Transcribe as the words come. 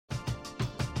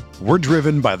We're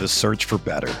driven by the search for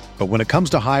better. But when it comes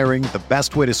to hiring, the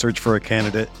best way to search for a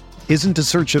candidate isn't to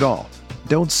search at all.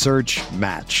 Don't search,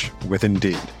 match with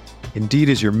Indeed. Indeed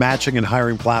is your matching and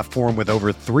hiring platform with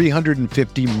over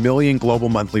 350 million global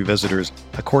monthly visitors,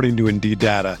 according to Indeed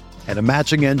data, and a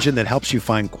matching engine that helps you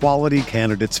find quality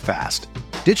candidates fast.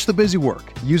 Ditch the busy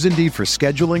work. Use Indeed for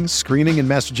scheduling, screening, and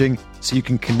messaging so you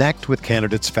can connect with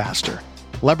candidates faster.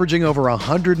 Leveraging over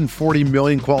 140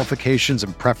 million qualifications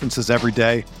and preferences every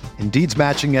day, Indeed's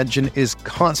matching engine is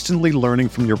constantly learning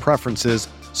from your preferences,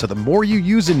 so the more you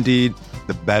use Indeed,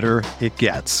 the better it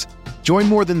gets. Join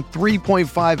more than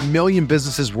 3.5 million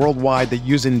businesses worldwide that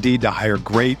use Indeed to hire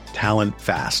great talent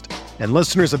fast. And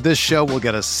listeners of this show will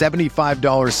get a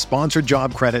 $75 sponsored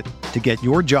job credit to get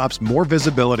your jobs more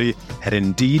visibility at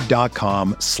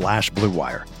Indeed.com/Blue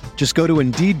Wire. Just go to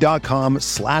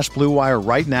Indeed.com/Blue Wire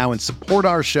right now and support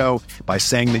our show by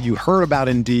saying that you heard about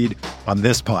Indeed on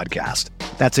this podcast.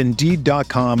 That's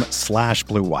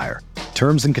Indeed.com/Blue Wire.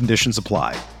 Terms and conditions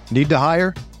apply. Need to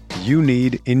hire? You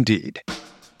need Indeed.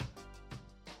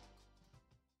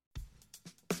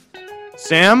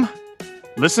 Sam,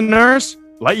 listeners,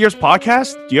 Light Years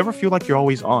Podcast, do you ever feel like you're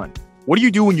always on? What do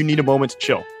you do when you need a moment to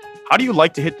chill? How do you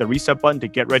like to hit the reset button to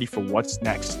get ready for what's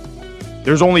next?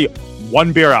 There's only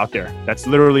one beer out there that's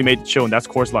literally made to chill, and that's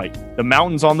Coors Light. The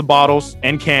mountains on the bottles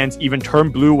and cans even turn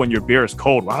blue when your beer is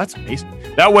cold. Wow, that's amazing.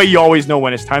 That way you always know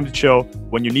when it's time to chill.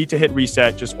 When you need to hit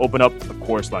reset, just open up a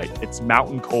Coors Light. It's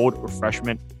mountain cold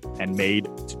refreshment and made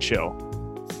to chill.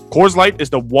 Coors Light is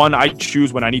the one I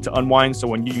choose when I need to unwind. So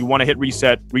when you want to hit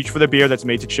reset, reach for the beer that's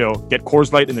made to chill. Get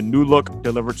Coors Light in the new look,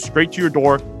 delivered straight to your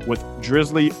door with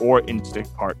Drizzly or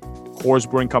Instacart. Coors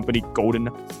Brewing Company, Golden,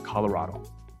 Colorado.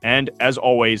 And as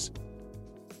always,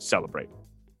 celebrate.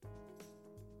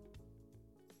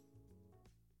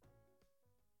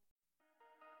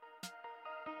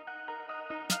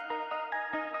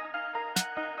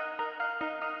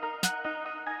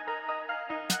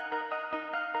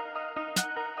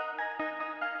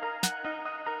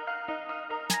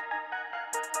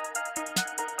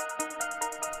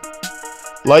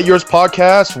 Light Years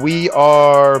Podcast, we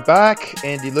are back.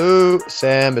 Andy Liu,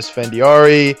 Sam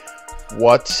Esfandiari.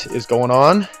 What is going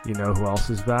on? You know who else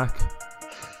is back?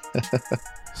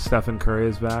 Stephen Curry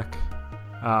is back.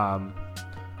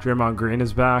 Draymond Green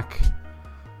is back.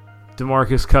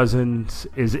 DeMarcus Cousins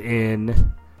is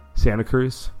in Santa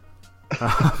Cruz.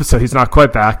 So he's not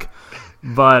quite back.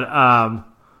 But,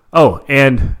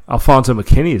 and Alfonso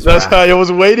McKinney is back. I was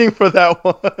waiting for that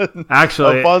one.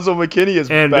 Actually, Alfonso McKinney is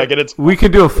back. And we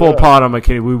can do a full pod on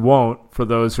McKinney. We won't, for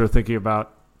those who are thinking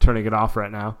about turning it off right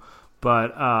now.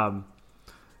 But,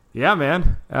 yeah,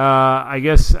 man. I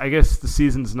guess the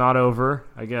season's not over.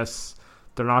 I guess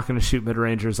they're not going to shoot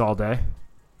mid-rangers all day.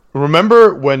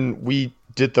 Remember when we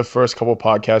did the first couple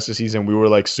podcasts this season, we were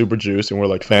like super juiced and we're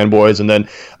like fanboys, and then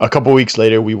a couple weeks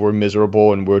later we were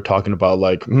miserable and we were talking about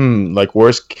like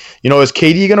where's is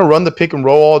KD gonna run the pick and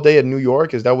roll all day at New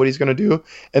York? Is that what he's gonna do?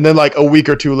 And then like a week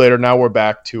or two later, now we're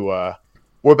back to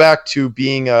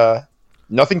being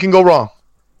nothing can go wrong.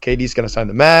 KD's gonna sign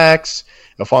the max.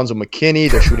 Alfonso McKinney,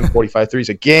 they're shooting 45 threes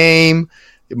a game.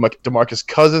 DeMarcus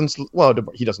Cousins, well,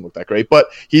 he doesn't look that great, but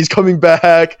he's coming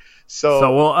back. So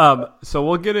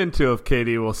we'll get into if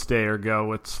KD will stay or go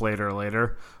with Slater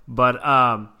later. But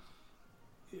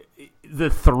the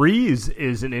threes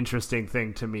is an interesting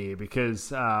thing to me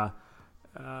because obviously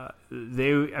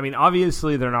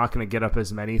they're not going to get up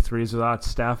as many threes without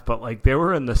Steph, but like they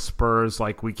were in the Spurs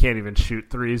like we can't even shoot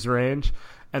threes range,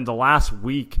 and the last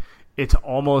week it's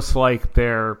almost like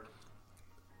they're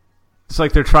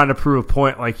trying to prove a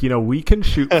point. Like we can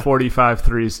shoot 45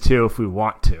 threes too if we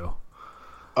want to.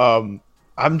 I'm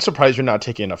surprised you're not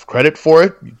taking enough credit for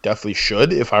it. You definitely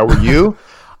should if I were you.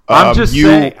 I'm just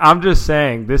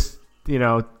saying this,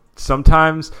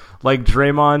 sometimes like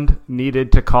Draymond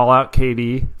needed to call out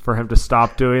KD for him to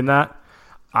stop doing that.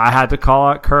 I had to call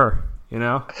out Kerr,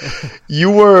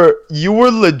 You were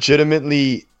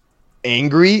legitimately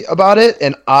angry about it,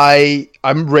 and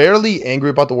I'm rarely angry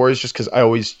about the Warriors just because I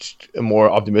always am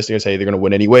more optimistic and say they're going to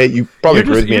win anyway. You probably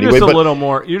agree with me anyway. You're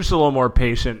just a little more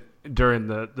patient during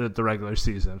the regular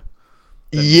season.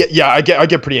 Yeah, I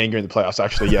get pretty angry in the playoffs.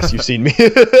 Actually, yes, you've seen me.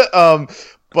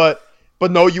 But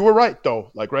no, you were right though.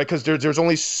 Like right, because there's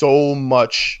only so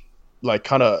much like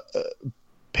kind of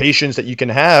patience that you can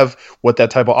have with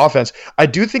that type of offense. I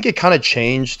do think it kind of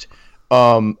changed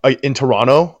in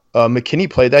Toronto. McKinney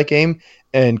played that game,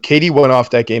 and KD went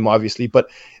off that game, obviously. But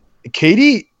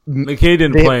McKinney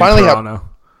didn't play in Toronto.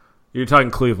 You're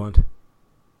talking Cleveland.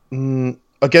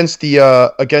 Against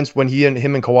when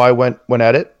him and Kawhi went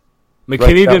at it.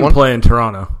 McKinney didn't play in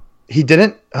Toronto. He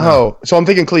didn't? Oh, so I'm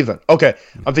thinking Cleveland. Okay,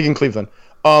 I'm thinking Cleveland.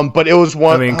 But it was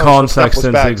one. I mean, Colin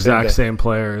Sexton's the exact same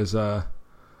player as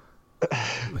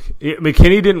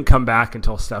McKinney didn't come back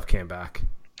until Steph came back.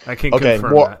 I can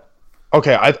confirm that.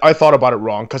 Okay, I thought about it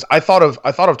wrong because I thought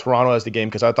of Toronto as the game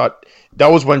because I thought that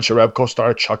was when Jerebko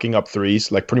started chucking up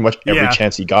threes like pretty much every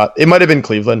chance he got. It might have been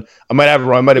Cleveland. I might have it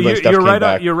wrong. It might have been Steph came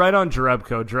back. You're right on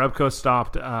Jerebko. Jerebko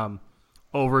stopped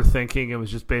overthinking. It was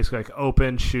just basically like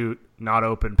open, shoot, not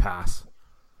open, pass.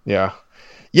 Yeah.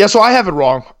 So I have it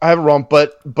wrong.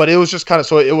 But it was just kind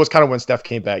of when Steph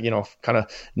came back. Kind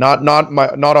of not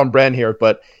on brand here,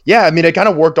 but yeah. I mean, it kind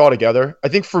of worked all together. I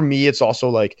think for me, it's also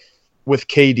like. With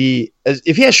KD,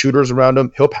 if he has shooters around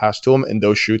him, he'll pass to him and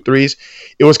those shoot threes.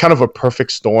 It was kind of a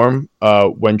perfect storm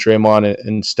when Draymond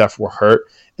and Steph were hurt,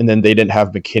 and then they didn't have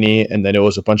McKinney, and then it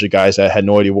was a bunch of guys that had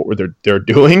no idea what they're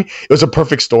doing. It was a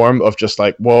perfect storm of just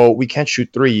like, well, we can't shoot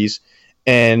threes,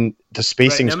 and the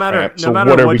spacing's cramped. So what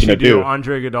are we going to do?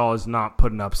 Andre Iguodala is not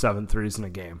putting up 7 threes in a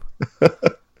game.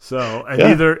 So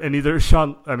neither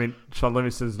Sean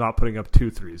Livingston is not putting up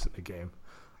 2 threes in a game.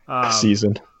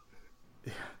 Season.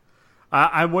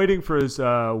 I'm waiting for his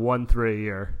 1-3 a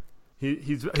year.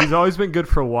 He's always been good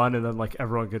for 1, and then like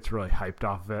everyone gets really hyped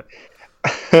off of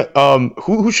it.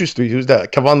 Who shoots 3? Who's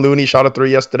that? Kevon Looney shot a 3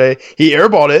 yesterday. He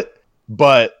airballed it,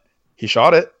 but he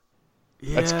shot it.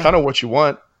 Yeah. That's kind of what you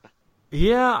want.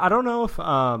 Yeah, I don't know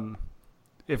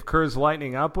if Kerr's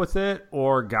lightening up with it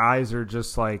or guys are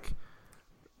just like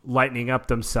lightening up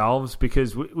themselves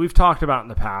because we've talked about in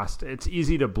the past. It's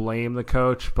easy to blame the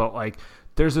coach, but like.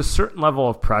 There's a certain level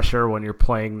of pressure when you're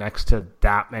playing next to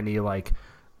that many like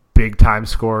big time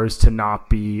scorers to not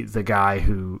be the guy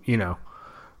who,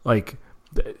 like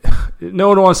no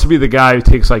one wants to be the guy who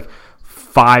takes like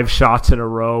 5 shots in a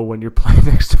row when you're playing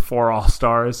next to 4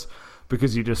 all-stars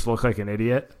because you just look like an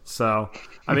idiot. So,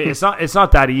 I mean, it's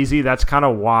not that easy. That's kind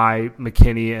of why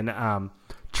McKinney and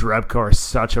Jerebko are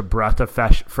such a breath of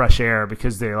fresh air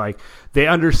because they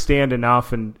understand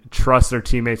enough and trust their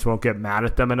teammates won't get mad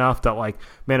at them enough that like,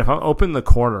 man, if I'm open the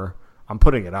corner, I'm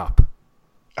putting it up.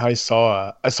 I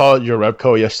saw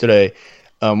Jerebko yesterday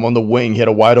on the wing. He had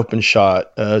a wide open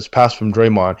shot. His pass from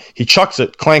Draymond. He chucks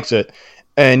it, clanks it,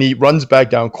 and he runs back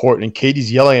down court. And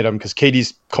Katie's yelling at him because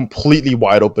Katie's completely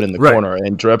wide open in the corner,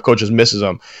 and Jerebko just misses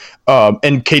him.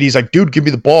 And Katie's like, "Dude, give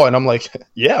me the ball," and I'm like,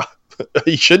 "Yeah."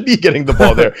 He should be getting the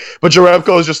ball there, but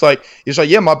Jerebko is just like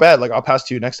yeah, my bad. Like I'll pass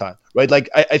to you next time, right? Like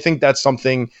I think that's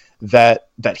something that's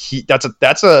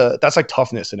like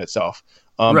toughness in itself,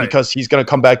 right. Because he's gonna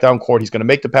come back down court, he's gonna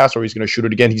make the pass, or he's gonna shoot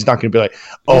it again. He's not gonna be like,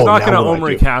 oh, he's not gonna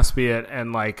Omri Caspi it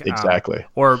and like exactly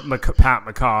or Pat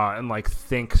McCaw and like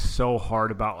think so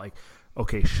hard about like,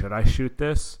 okay, should I shoot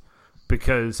this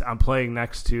because I'm playing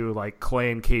next to like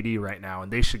Clay and KD right now,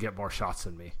 and they should get more shots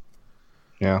than me.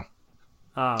 Yeah.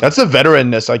 That's a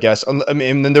veteranness, I guess. I mean,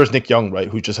 and then there's Nick Young, right,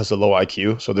 who just has a low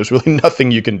IQ. So there's really nothing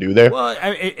you can do there. Well,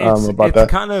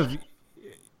 it's kind of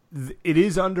it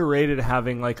is underrated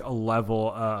having like a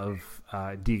level of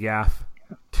DGAF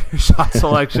shot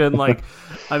selection. Like,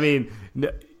 I mean,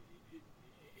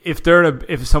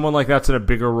 if someone like that's in a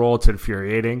bigger role, it's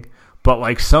infuriating. But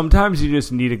like sometimes you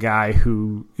just need a guy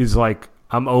who is like,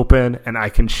 I'm open and I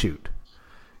can shoot.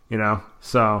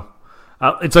 So.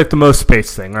 It's like the most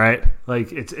space thing, right?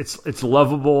 Like it's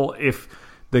lovable if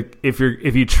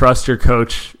you trust your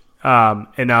coach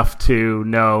enough to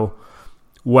know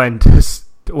when to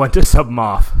sub them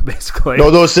off, basically.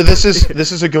 No, so this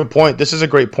is a good point. This is a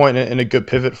great point and a good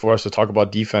pivot for us to talk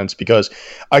about defense because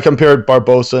I compared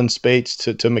Barbosa and Spates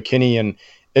to McKinney and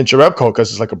Jerebko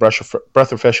because it's like a breath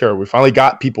of fresh air. We finally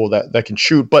got people that can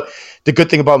shoot. But the good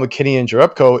thing about McKinney and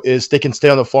Jerebko is they can stay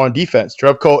on the floor on defense.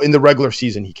 Jerebko in the regular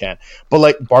season he can. But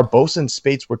like Barbosa and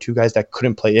Spates were 2 guys that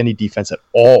couldn't play any defense at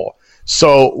all.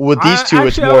 So with these two,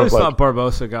 it's more of like. I thought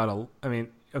Barbosa got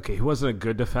he wasn't a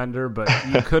good defender, but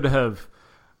you could have.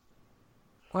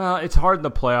 Well, it's hard in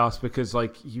the playoffs because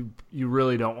like you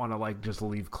really don't want to like just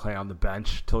leave Clay on the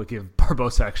bench to give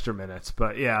Barbosa extra minutes.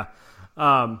 But yeah.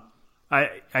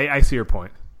 I see your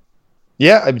point.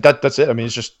 Yeah, I mean, that's it. I mean,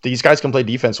 it's just these guys can play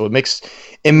defense, so it makes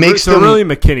so them really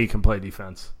McKinney can play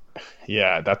defense.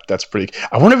 Yeah, that's pretty.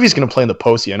 I wonder if he's going to play in the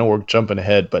postie. I know we're jumping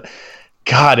ahead, but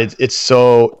God, it's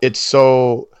so.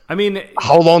 I mean,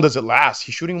 how long does it last?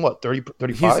 He's shooting what 30,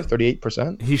 35,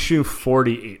 38%? He's shooting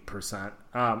 48%.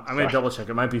 I'm going to double check.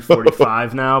 It might be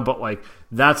 45 now, but like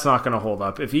that's not going to hold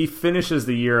up. If he finishes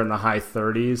the year in the high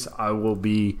 30s, I will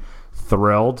be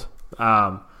thrilled.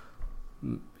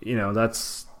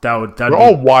 We're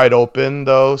all wide open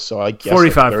though, so I guess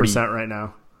 45% right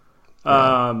now.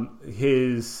 I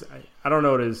don't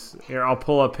know what his here. I'll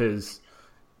pull up his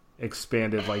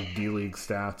expanded like D League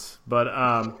stats. But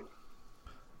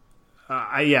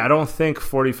I don't think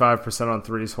 45% on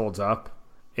threes holds up.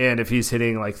 And if he's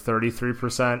hitting like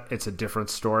 33%, it's a different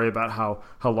story about how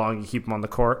long you keep him on the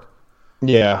court.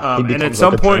 Yeah, and at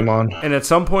some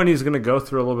point, he's going to go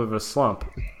through a little bit of a slump.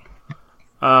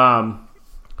 But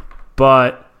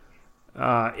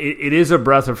it is a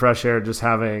breath of fresh air just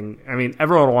having. I mean,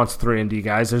 everyone wants 3-and-D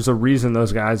guys. There's a reason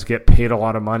those guys get paid a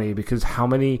lot of money because how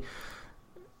many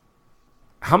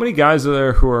guys are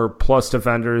there who are plus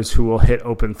defenders who will hit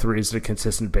open threes on a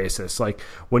consistent basis? Like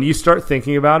when you start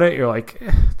thinking about it, you're like,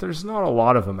 there's not a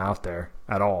lot of them out there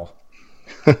at all.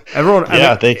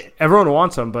 Everyone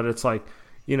wants them, but it's like,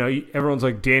 everyone's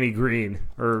like Danny Green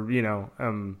or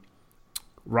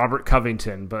Robert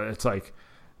Covington, but it's like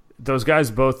those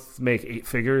guys both make 8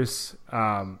 figures,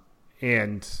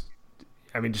 and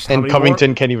I mean, just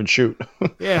Covington can't even shoot.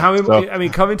 Yeah, I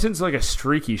mean, Covington's like a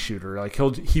streaky shooter. Like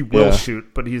he will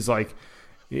shoot, but he's like,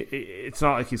 it's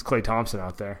not like he's Klay Thompson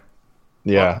out there.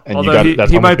 Yeah, and although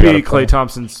he might be Klay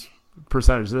Thompson's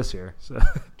percentage this year. So.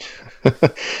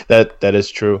 that is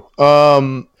true.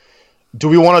 Do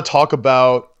we want to talk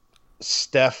about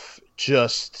Steph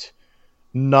just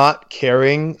not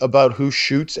caring about who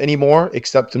shoots anymore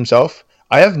except himself?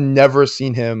 I have never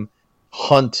seen him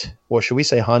hunt, or should we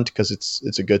say hunt because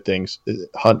it's a good thing.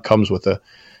 Hunt comes with a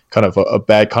kind of a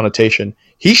bad connotation.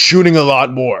 He's shooting a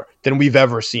lot more than we've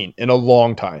ever seen in a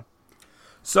long time.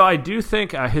 So I do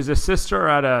think his assists are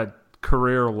at a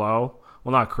career low.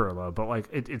 Well, not career low, but like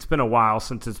it's been a while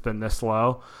since it's been this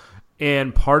low.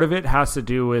 And part of it has to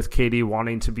do with KD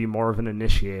wanting to be more of an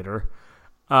initiator.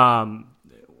 I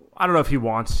don't know if he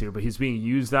wants to, but he's being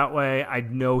used that way. I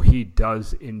know he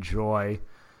does enjoy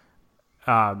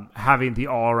having the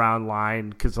all-around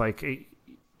line because like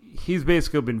he's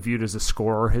basically been viewed as a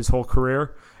scorer his whole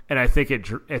career, and I think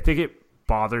it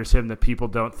bothers him that people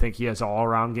don't think he has an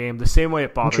all-around game the same way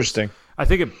it bothers. Interesting. I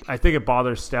think it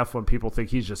bothers Steph when people think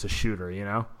he's just a shooter,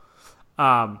 and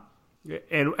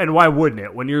why wouldn't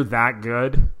it? When you're that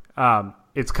good,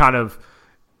 it's kind of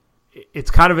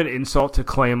an insult to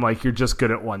claim like you're just good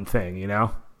at one thing,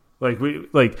 Like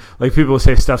people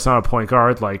say Steph's not a point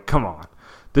guard. Like, come on.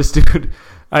 This dude,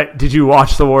 did you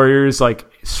watch the Warriors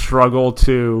like struggle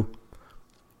to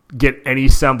get any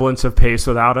semblance of pace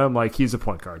without him? Like he's a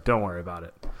point guard. Don't worry about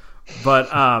it. But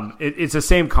it's the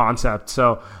same concept.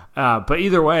 So, but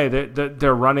either way,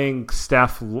 they're running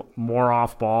Steph more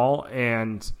off ball,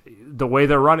 and the way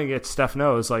they're running it, Steph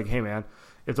knows like, hey man,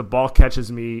 if the ball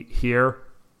catches me here,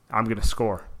 I'm gonna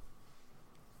score.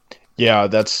 Yeah,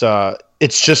 that's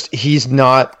it's just he's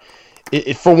not.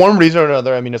 For one reason or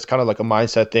another, I mean, it's kind of like a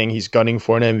mindset thing. He's gunning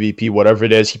for an MVP, whatever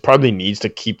it is. He probably needs to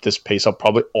keep this pace up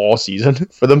probably all season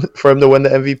for him to win the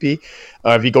MVP.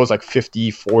 If he goes like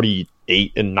 50,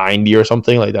 48, and 90 or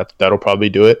something like that, that'll probably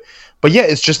do it. But yeah,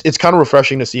 it's kind of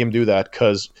refreshing to see him do that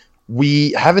because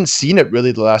we haven't seen it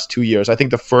really the last 2 years. I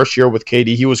think the first year with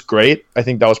KD, he was great. I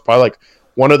think that was probably like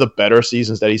one of the better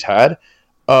seasons that he's had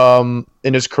in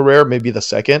his career, maybe the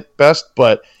second best,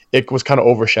 but it was kind of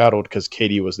overshadowed because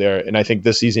KD was there. And I think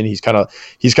this season he's kind of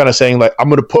saying like, I'm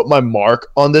going to put my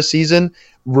mark on this season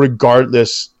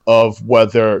regardless of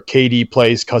whether KD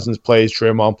plays, Cousins plays,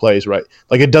 Draymond plays, right?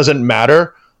 Like it doesn't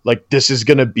matter. Like this is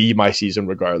going to be my season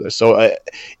regardless. So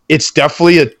it's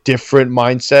definitely a different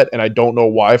mindset, and I don't know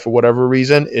why for whatever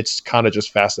reason. It's kind of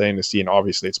just fascinating to see, and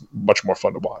obviously it's much more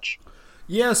fun to watch.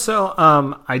 Yeah, so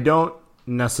I don't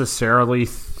necessarily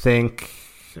think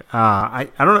I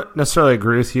don't necessarily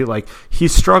agree with you. Like he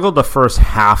struggled the first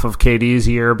half of KD's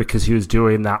year because he was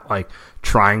doing that like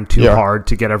trying too hard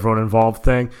to get everyone involved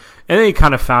thing, and then he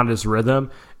kind of found his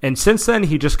rhythm. And since then,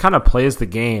 he just kind of plays the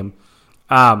game.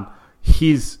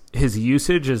 His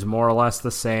usage is more or less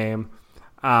the same.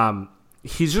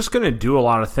 He's just going to do a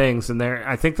lot of things, and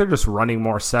I think they're just running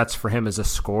more sets for him as a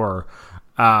scorer,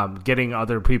 getting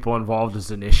other people involved as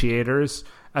initiators,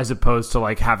 as opposed to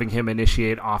like having him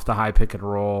initiate off the high pick and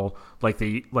roll like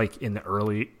in the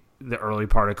early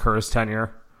part of Kerr's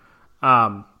tenure.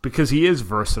 Because he is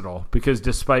versatile. Because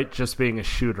despite just being a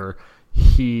shooter,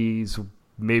 he's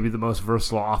maybe the most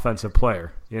versatile offensive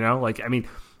player. Like I mean,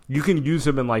 you can use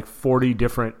him in like 40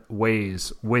 different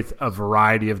ways with a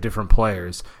variety of different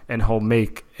players, and he'll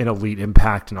make an elite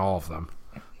impact in all of them.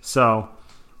 So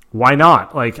why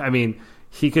not? Like I mean.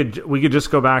 We could just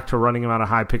go back to running him out of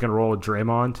high pick and roll with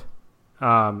Draymond,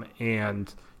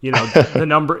 and the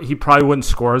number he probably wouldn't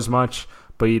score as much,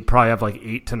 but he'd probably have like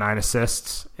 8 to 9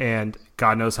 assists, and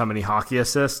God knows how many hockey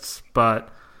assists. But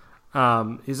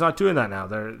he's not doing that now.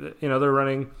 They're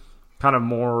running kind of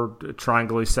more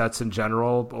triangle sets in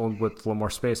general with a little more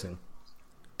spacing.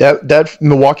 That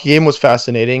Milwaukee game was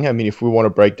fascinating. I mean, if we want to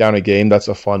break down a game, that's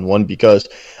a fun one because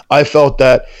I felt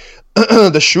that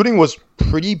the shooting was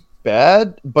pretty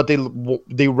bad, but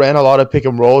they ran a lot of pick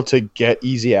and roll to get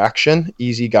easy action,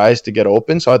 easy guys to get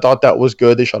open. So I thought that was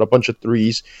good. They shot a bunch of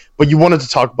threes, but you wanted to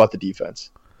talk about the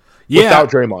defense without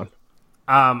Draymond.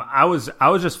 I was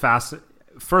just fascinated.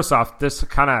 First off, this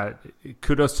kind of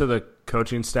kudos to the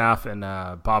coaching staff and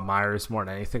Bob Myers more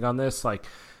than anything on this. Like,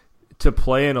 to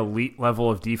play an elite level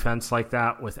of defense like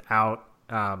that without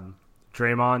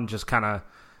Draymond, just kind of,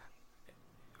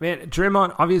 man,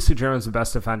 Draymond's the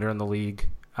best defender in the league.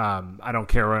 I don't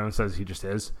care what anyone says, he just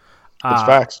is. It's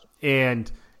facts.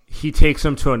 And he takes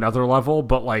them to another level,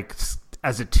 but like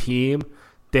as a team,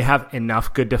 they have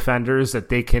enough good defenders that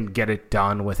they can get it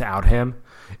done without him.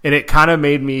 And it kind of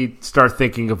made me start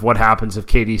thinking of what happens if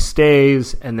KD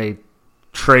stays and they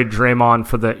trade Draymond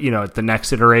for the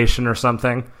next iteration or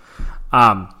something.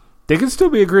 They can still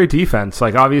be a great defense.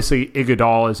 Like, obviously,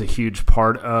 Iguodala is a huge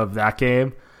part of that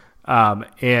game.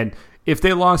 And if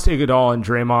they lost Iguodala and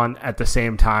Draymond at the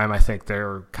same time, I think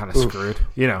they're kind of screwed.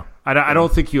 I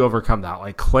don't think you overcome that.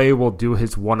 Like, Klay will do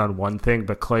his one-on-one thing,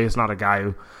 but Klay is not a guy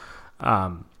who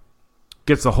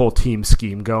gets the whole team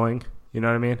scheme going. You know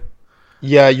what I mean?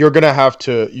 Yeah, you're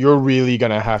really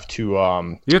gonna have to.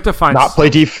 You have to find not play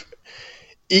defense.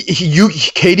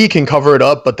 KD can cover it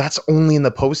up, but that's only in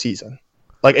the postseason.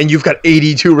 Like, and you've got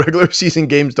 82 regular season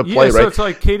games to play, right? So it's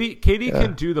like KD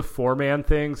can do the 4-man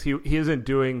things. He isn't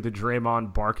doing the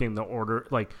Draymond barking the order,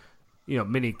 like,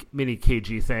 mini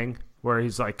KG thing where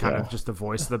he's like kind of just the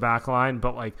voice of the back line.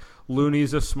 But like,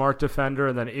 Looney's a smart defender,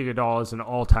 and then Iguodala is an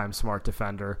all-time smart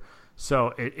defender.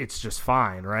 So it's just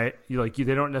fine, right?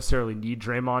 They don't necessarily need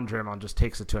Draymond. Draymond just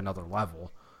takes it to another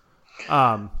level.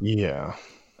 Yeah.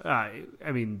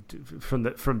 I mean,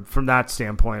 from that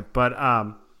standpoint, but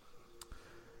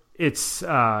it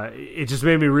just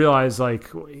made me realize, like,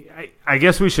 I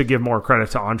guess we should give more credit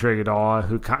to Andre Iguodala,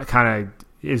 who kind of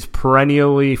is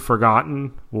perennially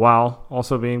forgotten while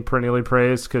also being perennially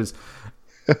praised, because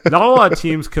not a lot of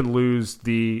teams can lose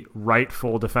the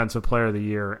rightful defensive player of the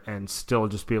year and still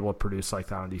just be able to produce like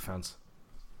that on defense.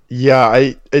 Yeah,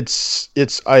 I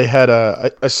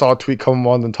saw a tweet come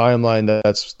on the timeline that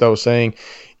was saying,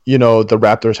 the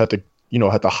Raptors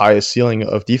had the highest ceiling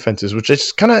of defenses, which I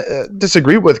just kind of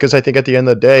disagree with, because I think at the end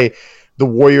of the day, the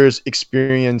Warriors'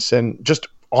 experience and just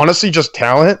honestly just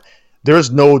talent,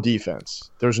 there's no defense.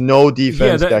 There's no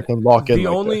defense that can lock in. The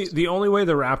only way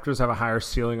the Raptors have a higher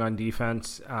ceiling on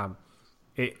defense,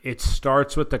 it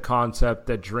starts with the concept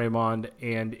that Draymond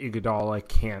and Iguodala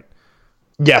can't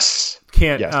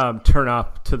turn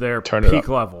up to their peak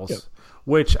levels. Yep.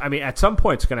 Which, I mean, at some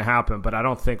point it's going to happen, but I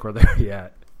don't think we're there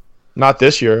yet. Not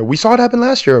this year. We saw it happen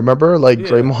last year. Remember,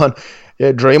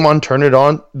 Draymond turned it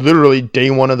on literally day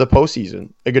one of the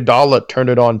postseason. Iguodala turned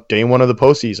it on day one of the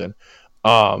postseason.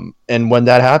 And when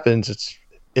that happens,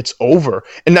 it's over.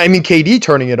 And I mean, KD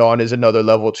turning it on is another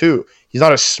level too. He's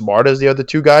not as smart as the other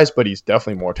two guys, but he's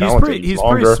definitely more talented. He's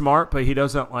pretty smart, but he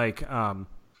doesn't like. I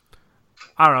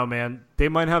don't know, man. They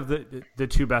might have the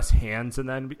two best hands, and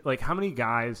then like how many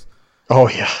guys? Oh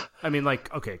yeah. I mean,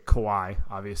 like, okay, Kawhi,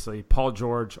 obviously, Paul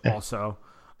George also,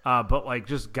 but like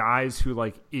just guys who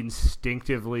like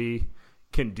instinctively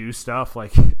can do stuff.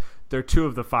 Like, they're two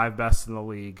of the 5 best in the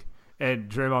league, and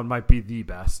Draymond might be the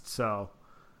best. So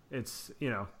it's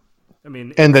I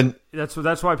mean, and then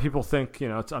that's why people think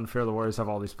it's unfair the Warriors have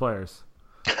all these players.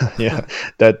 Yeah,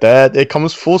 that it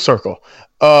comes full circle.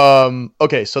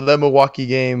 Okay, so that Milwaukee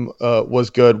game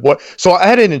was good. So I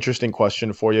had an interesting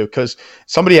question for you, because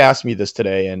somebody asked me this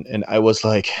today, and I was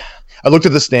like, I looked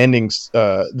at the standings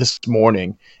this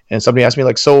morning, and somebody asked me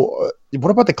like, so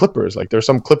what about the Clippers? Like, there's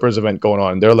some Clippers event going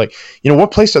on. They're like, what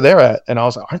place are they at? And I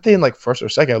was like, aren't they in like first or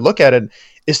second? I look at it,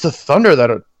 it's the Thunder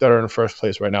that are in first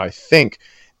place right now, I think.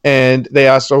 And they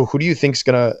asked, so who do you think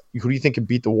can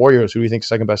beat the Warriors? Who do you think is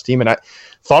second best team? And I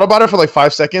thought about it for like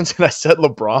 5 seconds, and I said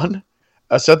LeBron.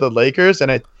 I said the Lakers,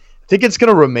 and I think it's going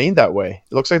to remain that way.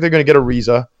 It looks like they're going to get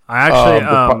Ariza.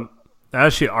 I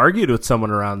actually argued with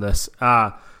someone around this.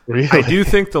 Really? I do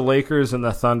think the Lakers and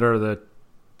the Thunder are the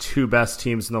 2 best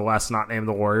teams in the West, not named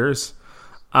the Warriors.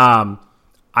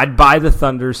 I'd buy the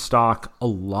Thunder's stock a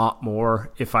lot more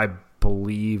if I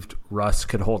believed Russ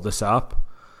could hold this up.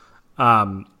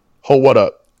 Hold what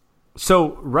up? So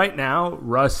right now,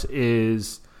 Russ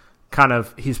is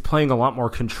he's playing a lot more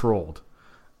controlled.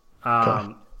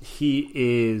 Okay. He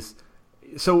is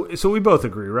so we both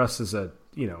agree Russ is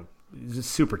he's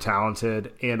super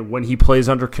talented, and when he plays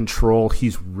under control,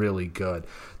 he's really good.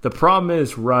 The problem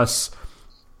is Russ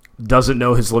doesn't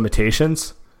know his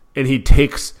limitations, and he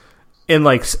takes And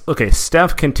like, okay,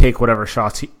 Steph can take whatever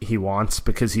shots he wants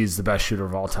because he's the best shooter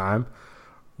of all time.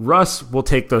 Russ will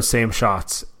take those same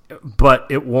shots, but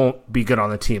it won't be good on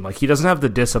the team. Like, he doesn't have the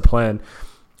discipline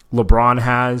LeBron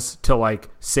has to like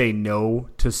say no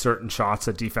to certain shots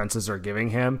that defenses are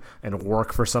giving him and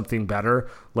work for something better.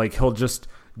 Like, he'll just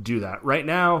do that. Right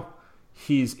now,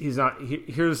 he's not.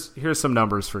 Here's some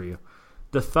numbers for you.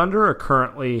 The Thunder are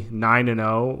currently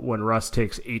 9-0 when Russ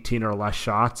takes 18 or less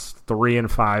shots,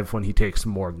 3-5 when he takes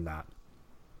more than that.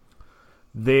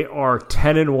 They are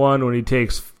 10-1 when he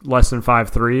takes less than 5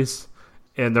 threes,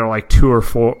 and they're like 2 or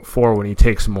 4 when he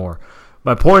takes more.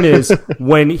 My point is,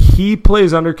 when he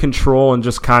plays under control and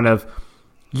just kind of,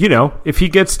 if he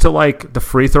gets to like the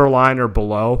free throw line or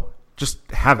below, just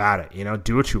have at it.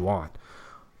 Do what you want.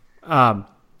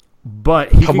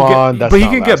 But he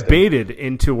can get baited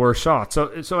into worse shots.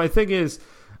 So I think is,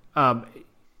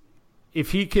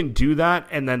 if he can do that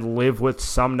and then live with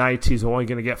some nights he's only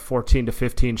going to get 14 to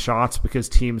 15 shots because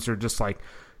teams are just like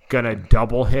going to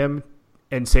double him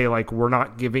and say like, we're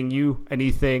not giving you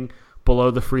anything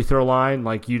below the free throw line.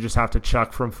 Like, you just have to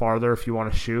chuck from farther if you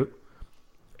want to shoot.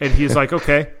 And he's like,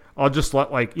 okay, I'll just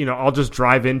I'll just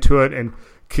drive into it and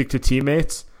kick to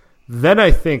teammates. Then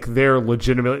I think they're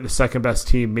legitimately the second best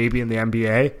team maybe in the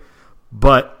NBA.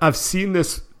 But I've seen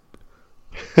this.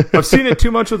 I've seen it too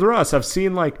much with Russ. I've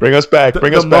seen like bring us back.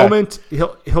 The moment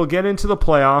he'll get into the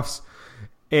playoffs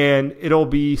and it'll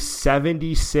be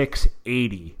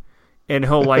 76-80. And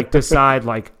he'll like decide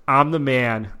like, I'm the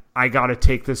man. I got to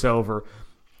take this over,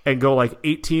 and go like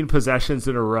 18 possessions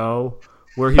in a row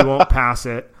where he won't pass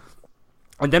it.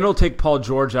 And then he'll take Paul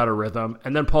George out of rhythm,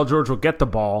 and then Paul George will get the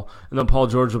ball, and then Paul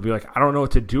George will be like, I don't know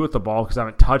what to do with the ball because I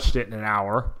haven't touched it in an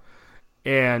hour.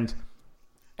 And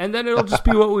then it'll just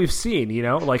be what we've seen,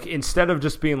 like instead of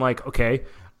just being like, okay,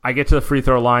 I get to the free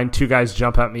throw line, 2 guys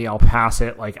jump at me, I'll pass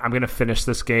it. Like, I'm going to finish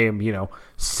this game,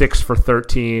 6 for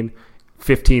 13,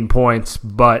 15 points,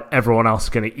 but everyone else is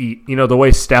going to eat. The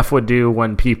way Steph would do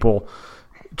when people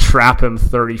trap him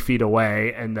 30 feet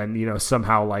away and then,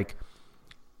 somehow like,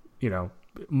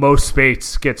 Mo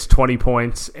Spates gets 20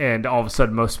 points and all of a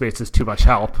sudden Mo Spates is too much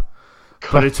help.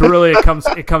 But it's really, it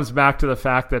comes back to the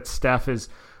fact that Steph is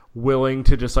willing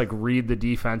to just like read the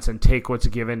defense and take what's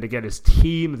given to get his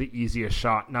team the easiest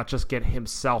shot, not just get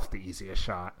himself the easiest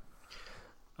shot.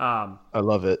 I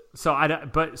love it.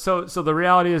 So so the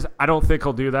reality is, I don't think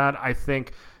he'll do that. I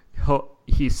think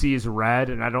he sees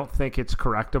red, and I don't think it's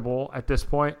correctable at this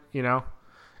point.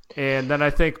 And then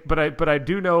I think, but I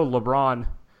do know LeBron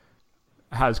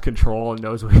has control and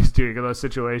knows what he's doing in those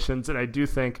situations, and I do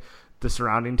think the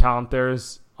surrounding talent there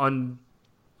is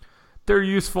they're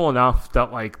useful enough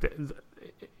that like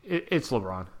it's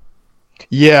LeBron.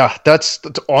 Yeah, that's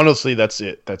honestly that's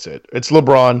it. It's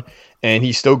LeBron, and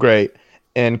he's still great.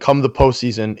 And come the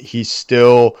postseason, he's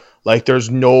still like, there's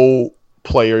no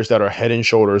players that are head and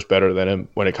shoulders better than him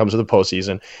when it comes to the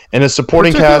postseason. And his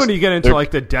supporting cast, when you get into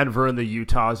like the Denver and the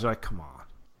Utahs, you're like, come on.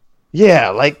 Yeah,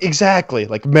 like exactly,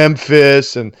 like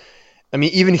Memphis, and I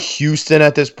mean even Houston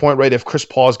at this point, right? If Chris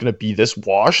Paul is going to be this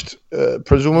washed,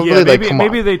 presumably, yeah,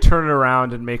 maybe they turn it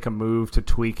around and make a move to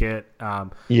tweak it. So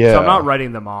I'm not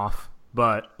writing them off,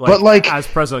 but as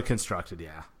presently constructed,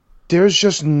 yeah. There's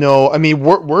just no. I mean,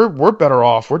 we're better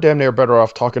off. We're damn near better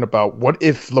off talking about what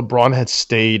if LeBron had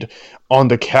stayed on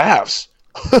the Cavs.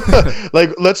 Like,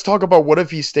 let's talk about what if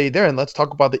he stayed there, and let's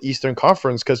talk about the Eastern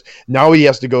Conference, because now he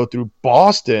has to go through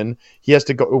Boston. He has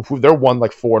to go. They're won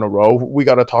like 4 in a row. We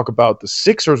got to talk about the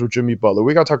Sixers with Jimmy Butler.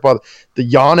 We got to talk about the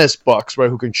Giannis Bucks, right,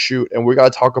 who can shoot, and we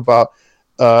got to talk about.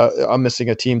 I'm missing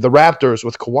a team. The Raptors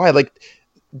with Kawhi. Like,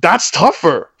 that's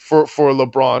tougher for a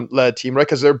LeBron-led team, right?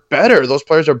 Because they're better. Those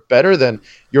players are better than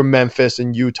your Memphis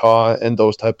and Utah and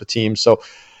those type of teams. So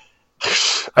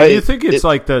I do think it's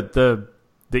like the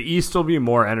East will be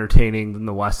more entertaining than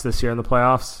the West this year in the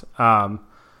playoffs.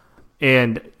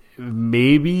 And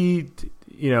maybe,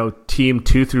 team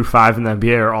 2 through 5 in the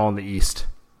NBA are all in the East.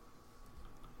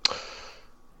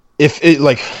 If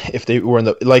they were in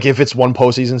if it's one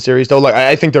postseason series though, like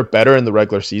I think they're better in the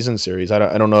regular season series. I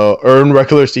don't know, or in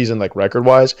regular season, like record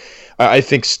wise, I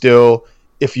think still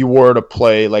if you were to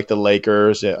play like the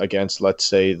Lakers against, let's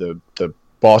say, the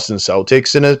Boston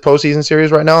Celtics in a postseason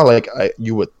series right now, like I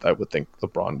would think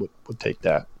LeBron would take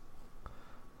that.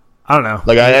 I don't know.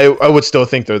 Like I would still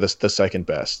think they're the second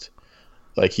best.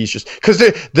 Like he's just because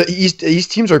the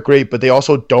East teams are great, but they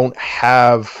also don't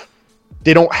have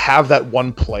that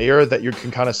one player that you can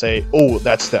kind of say, oh,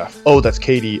 that's Steph, oh, that's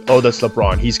KD, oh, that's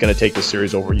LeBron. He's going to take the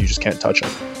series over. You just can't touch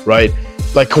him, right?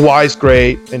 Like Kawhi's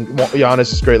great and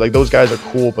Giannis is great. Like those guys are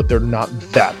cool, but they're not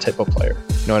that type of player.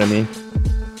 You know what I mean?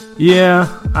 Yeah,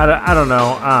 I don't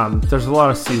know. There's a lot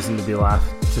of season to be left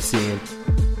to see.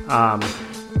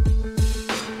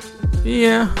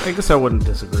 Yeah, I guess I wouldn't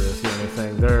disagree with you or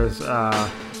anything.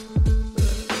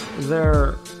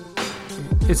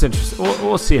 It's interesting.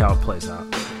 We'll see how it plays out.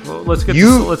 Well, let's get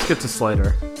to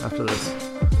Slater after this.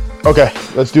 Okay,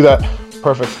 let's do that.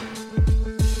 Perfect.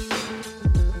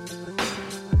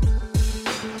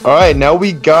 All right, now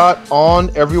we got on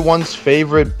everyone's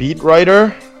favorite beat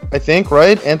writer, I think,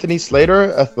 right? Anthony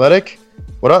Slater, Athletic.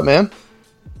 What up, man?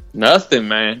 Nothing,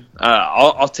 man.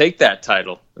 I'll take that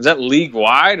title. Is that league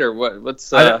wide or what?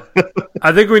 What's? I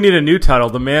think we need a new title.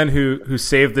 The man who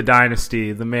saved the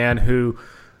dynasty. The man who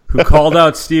called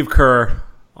out Steve Kerr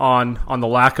on the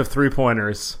lack of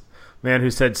 3-pointers. Man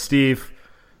who said, Steve,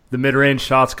 the mid-range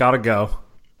shots gotta go.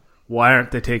 Why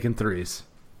aren't they taking threes?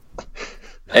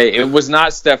 Hey, it was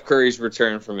not Steph Curry's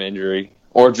return from injury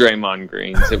or Draymond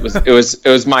Green's. It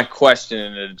was my question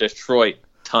in a Detroit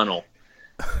tunnel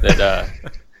that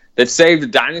saved a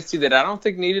dynasty that I don't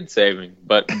think needed saving,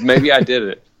 but maybe I did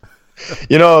it.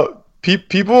 You know,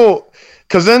 people,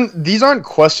 because then these aren't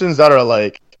questions that are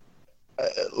like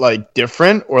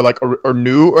different or like or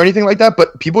new or anything like that,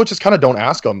 but people just kind of don't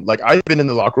ask them. Like, I've been in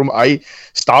the locker room, I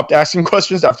stopped asking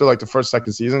questions after like the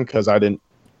second season because it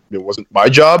wasn't my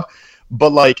job.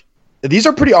 But like, these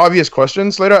are pretty obvious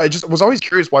questions, Slater. I just was always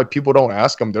curious why people don't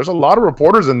ask them. There's a lot of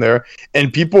reporters in there,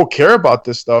 and people care about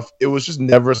this stuff. It was just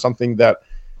never something that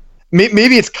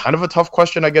maybe it's kind of a tough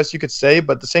question, I guess you could say,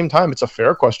 but at the same time, it's a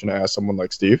fair question to ask someone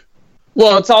like Steve.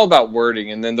 Well, it's all about wording,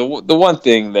 and then the one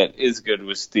thing that is good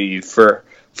with Steve for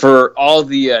all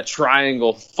the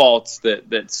triangle faults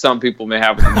that some people may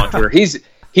have with him on Twitter,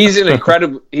 he's an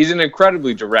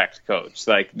incredibly direct coach.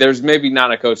 Like, there's maybe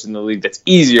not a coach in the league that's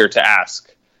easier to ask.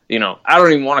 You know, I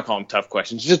don't even want to call them tough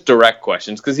questions, just direct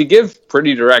questions, because he gives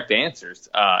pretty direct answers,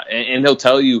 and he'll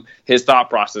tell you his thought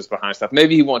process behind stuff.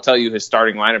 Maybe he won't tell you his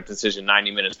starting lineup decision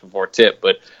 90 minutes before tip,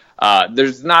 but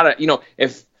there's not a,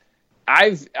 if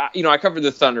I covered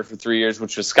the Thunder for 3 years,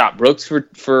 which was Scott Brooks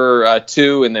for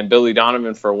 2, and then Billy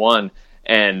Donovan for 1.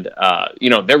 And,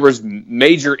 there was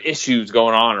major issues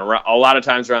going on a lot of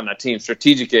times around that team,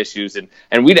 strategic issues.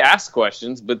 And we'd ask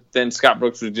questions, but then Scott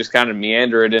Brooks would just kind of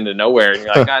meander it into nowhere. And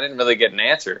you're like, I didn't really get an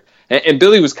answer. And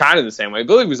Billy was kind of the same way.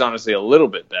 Billy was honestly a little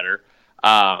bit better.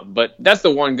 But that's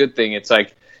the one good thing. It's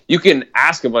like, you can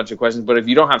ask a bunch of questions, but if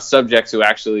you don't have subjects who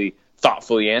actually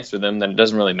thoughtfully answer them, then it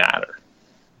doesn't really matter.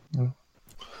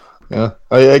 Yeah,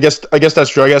 I guess that's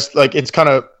true. I guess like it's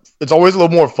always a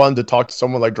little more fun to talk to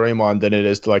someone like Draymond than it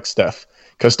is to like Steph,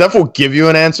 because Steph will give you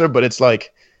an answer, but it's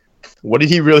like, what did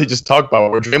he really just talk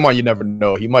about? Where Draymond, you never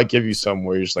know. He might give you some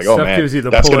where you're just like, oh Steph man, gives you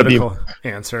the that's political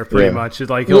answer pretty much. It's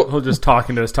like he'll just talk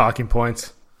into his talking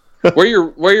points. Where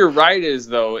you're right is,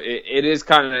 though, it is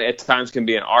kind of at times can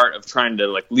be an art of trying to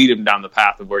like lead him down the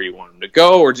path of where you want him to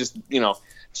go, or just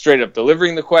straight up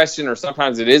delivering the question, or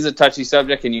sometimes it is a touchy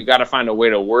subject and you got to find a way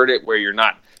to word it where you're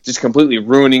not just completely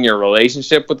ruining your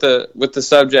relationship with the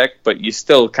subject, but you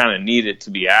still kind of need it to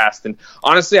be asked. And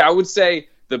honestly, I would say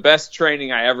the best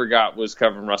training I ever got was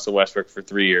covering Russell Westbrook for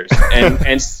 3 years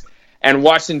and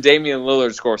watching Damian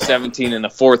Lillard score 17 in the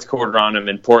fourth quarter on him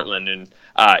in Portland. And,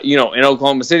 in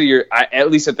Oklahoma City,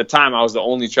 at least at the time, I was the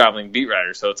only traveling beat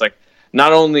writer. So it's like,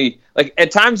 not only, like,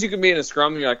 at times you can be in a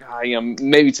scrum and you're like,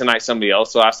 maybe tonight somebody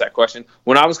else will ask that question.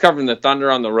 When I was covering the Thunder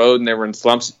on the road and they were in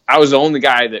slumps, I was the only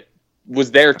guy that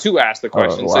was there to ask the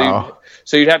question. Oh, wow.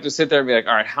 So you'd have to sit there and be like,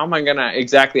 all right, how am I going to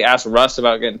exactly ask Russ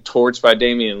about getting torched by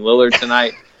Damian Lillard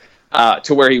tonight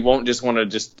to where he won't just want to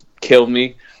just kill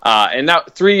me? And now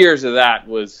 3 years of that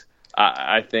was,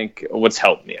 I think, what's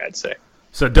helped me, I'd say.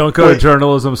 So don't go to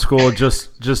journalism school.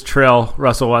 Just trail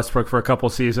Russell Westbrook for a couple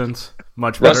seasons.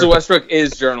 Much better. Russell Westbrook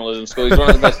is journalism school. He's one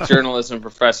of the best journalism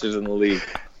professors in the league.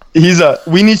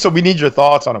 We need your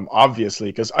thoughts on him, obviously,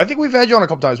 because I think we've had you on a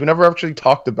couple times. We never actually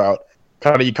talked about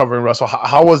kind of you covering Russell.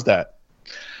 How was that?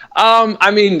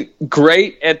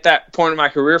 Great at that point in my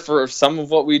career for some of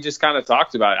what we just kind of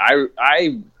talked about.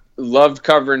 I loved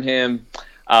covering him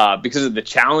because of the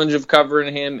challenge of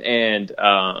covering him, and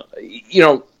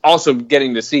also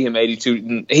getting to see him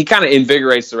 82. He kind of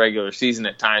invigorates the regular season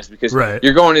at times because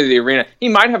you're going into the arena. He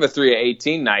might have a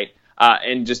 3-18 night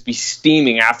and just be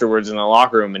steaming afterwards in the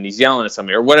locker room, and he's yelling at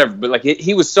somebody or whatever. But like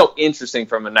he was so interesting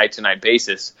from a night-to-night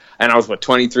basis. And I was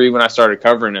 23 when I started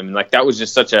covering him, and like that was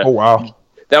just such a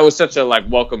that was such a like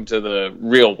welcome to the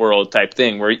real world type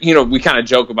thing where we kind of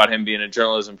joke about him being a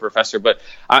journalism professor, but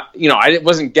I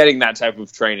wasn't getting that type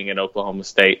of training at Oklahoma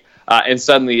State, and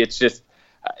suddenly it's just.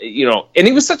 And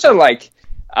he was such a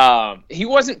he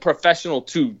wasn't professional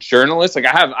to journalists. Like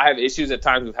I have issues at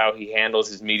times with how he handles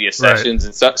his media sessions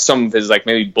and some of his like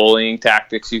maybe bullying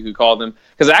tactics, you could call them.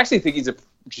 Because I actually think he's a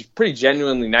pretty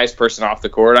genuinely nice person off the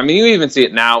court. I mean, you even see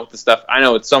it now with the stuff. I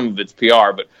know some of it's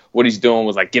PR, but what he's doing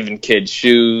was like giving kids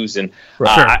shoes and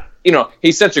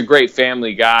he's such a great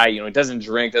family guy. He doesn't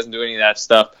drink, doesn't do any of that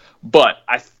stuff. But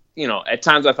at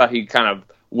times I thought he kind of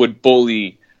would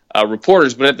bully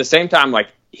reporters, but at the same time, like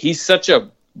he's such a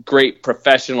great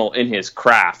professional in his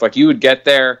craft. Like you would get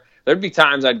there. There'd be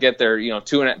times I'd get there,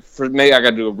 maybe I got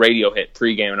to do a radio hit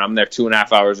pregame, and I'm there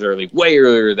 2.5 hours early, way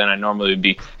earlier than I normally would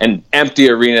be. An empty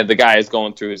arena, the guy is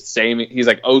going through he's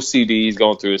like OCD, he's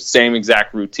going through his same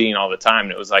exact routine all the time.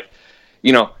 And it was like,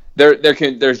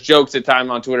 there's jokes at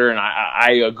times on Twitter, and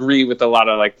I agree with a lot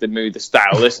of like maybe the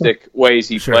stylistic ways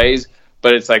he plays.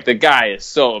 But it's like the guy is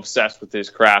so obsessed with his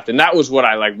craft. And that was what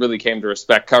I like really came to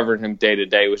respect covering him day to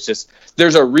day, was just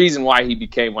there's a reason why he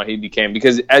became what he became.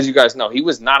 Because as you guys know, he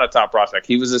was not a top prospect.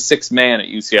 He was a sixth man at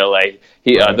UCLA.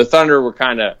 The Thunder were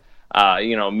kind of,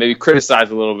 maybe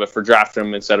criticized a little bit for drafting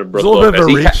him instead of Brook Lopez. A little bit of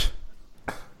a reach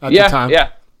at the time.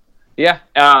 Yeah.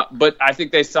 But I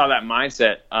think they saw that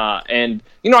mindset. And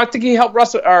I think he helped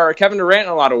Kevin Durant in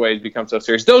a lot of ways become so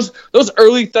serious. Those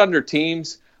early Thunder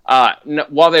teams,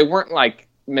 while they weren't like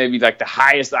maybe like the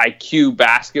highest IQ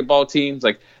basketball teams,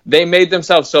 like they made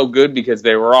themselves so good because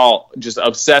they were all just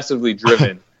obsessively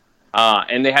driven,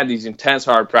 and they had these intense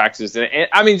hard practices. And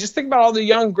I mean, just think about all the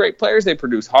young great players they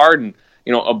produced: Harden,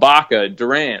 Ibaka,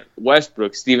 Durant,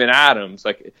 Westbrook, Steven Adams.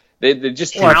 Like they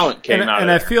just talent came out.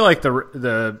 And I feel like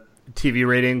the TV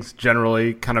ratings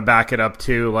generally kind of back it up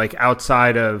too. Like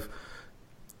outside of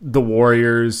the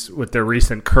Warriors with their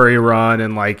recent Curry run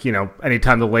and like,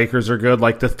 anytime the Lakers are good,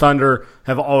 like the Thunder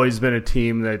have always been a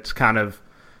team that's kind of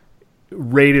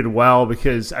rated well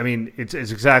because, I mean, it's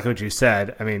exactly what you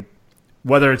said. I mean,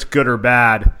 whether it's good or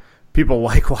bad, people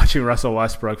like watching Russell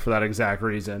Westbrook for that exact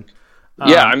reason.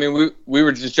 Yeah, I mean, we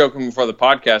were just joking before the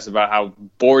podcast about how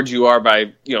bored you are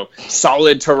by,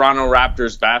 solid Toronto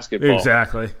Raptors basketball.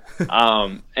 Exactly.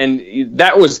 And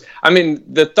that was, I mean,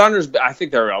 the Thunders, I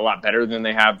think they're a lot better than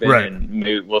they have been, right. And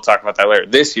maybe we'll talk about that later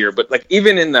this year. But like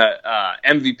even in the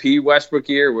MVP Westbrook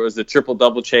year, where it was the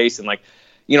triple-double chase, and like,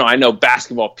 I know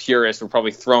basketball purists were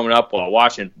probably throwing up while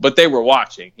watching, but they were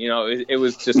watching. It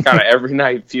was just kind of every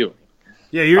night viewing.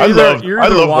 Yeah, I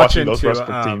love watching those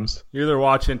Westbrook teams. You're either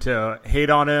watching to hate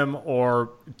on him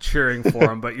or cheering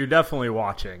for him, but you're definitely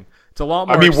watching. It's a lot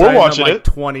more exciting than like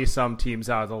 20-some teams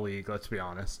out of the league, let's be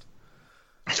honest.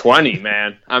 20,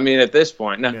 man. I mean, at this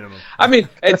point. No. Minimum. I mean,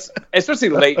 it's especially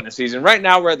late in the season. Right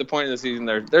now, we're at the point in the season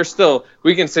there's still –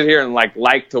 we can sit here and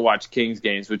like to watch Kings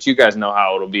games, which you guys know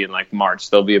how it'll be in like March.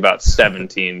 There'll be about 7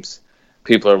 teams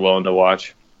people are willing to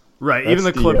watch. Right, even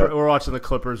the Clippers. We're watching the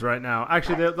Clippers right now.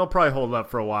 Actually, they'll probably hold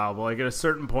up for a while, but like at a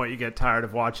certain point, you get tired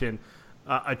of watching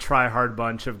a try-hard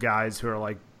bunch of guys who are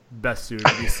like best suited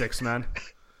to be 6 men.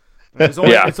 It's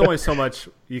only so much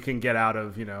you can get out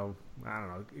of, I don't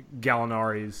know,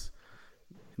 Gallinari's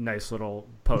nice little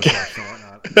post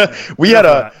and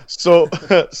whatnot.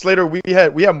 Slater, we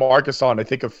had Marcus on I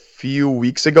think a few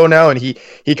weeks ago now, and he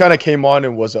kind of came on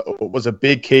and was a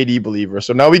big KD believer.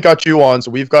 So now we got you on, so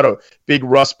we've got a big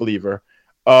Russ believer.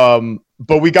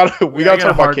 But we got to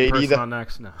talk about KD. On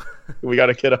next now. We got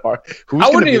to get a hard. I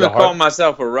wouldn't even call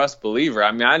myself a Russ believer.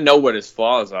 I mean, I know what his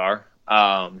flaws are.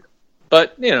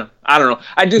 But I don't know.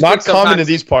 I do not think common in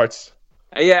these parts.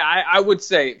 Yeah, I would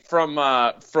say from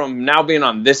now being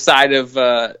on this side of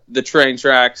the train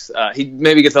tracks, he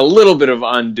maybe gets a little bit of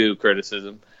undue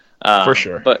criticism. For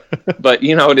sure. But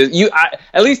it is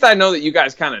at least I know that you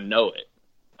guys kind of know it.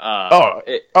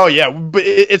 Yeah, but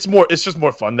it's just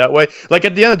more fun that way. Like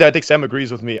at the end of the day, I think Sam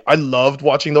agrees with me. I loved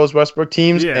watching those Westbrook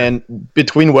teams, and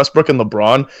between Westbrook and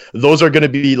LeBron, those are going to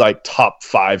be like top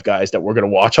 5 guys that we're going to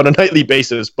watch on a nightly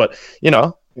basis. But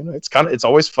it's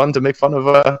always fun to make fun of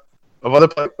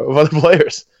other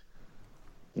players.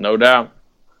 No doubt.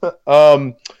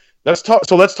 Let's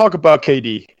talk about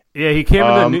KD. Yeah, he came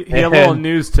in. He had a little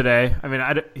news today. I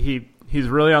mean, he's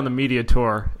really on the media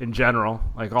tour in general,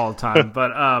 like all the time.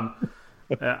 But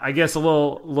I guess a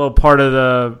little part of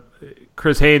the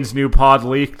Chris Haynes' new pod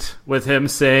leaked with him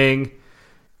saying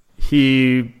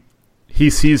he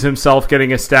sees himself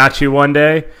getting a statue one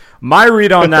day. My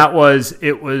read on that was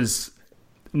it was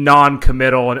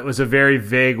non-committal, and it was a very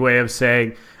vague way of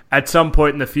saying at some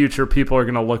point in the future people are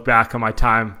going to look back on my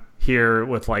time here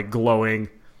with like glowing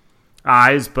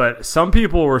eyes. But some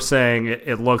people were saying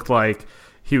it looked like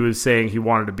he was saying he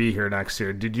wanted to be here next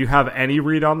year. Did you have any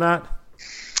read on that?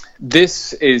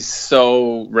 This is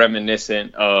so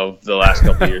reminiscent of the last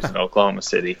couple of years in Oklahoma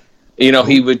City.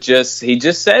 he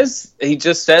just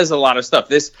says a lot of stuff.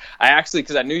 Because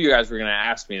I knew you guys were going to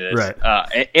ask me this.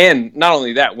 Right. And not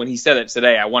only that, when he said it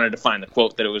today, I wanted to find the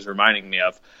quote that it was reminding me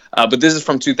of. But this is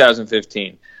from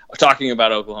 2015. Talking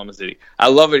about Oklahoma City. I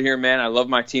love it here, man. I love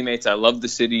my teammates. I love the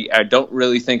city. I don't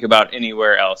really think about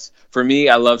anywhere else. For me,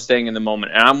 I love staying in the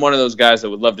moment. And I'm one of those guys that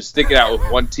would love to stick it out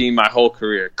with one team my whole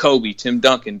career. Kobe, Tim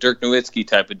Duncan, Dirk Nowitzki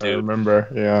type of dude. I remember,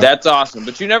 yeah. That's awesome.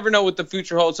 But you never know what the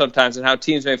future holds sometimes and how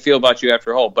teams may feel about you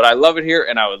after a hole. But I love it here,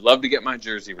 and I would love to get my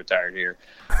jersey retired here.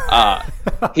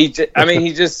 He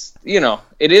just,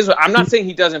 it is. I'm not saying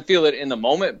he doesn't feel it in the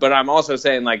moment, but I'm also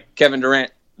saying, like, Kevin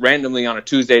Durant randomly on a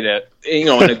Tuesday in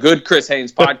a good Chris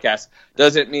Haynes podcast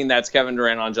doesn't mean that's Kevin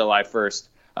Durant on July 1st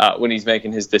when he's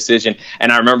making his decision.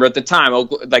 And I remember at the time,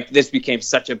 this became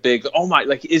such a big,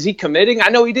 is he committing? I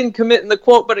know he didn't commit in the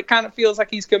quote, but it kind of feels like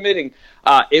he's committing.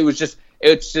 It's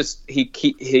just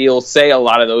he'll say a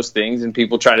lot of those things and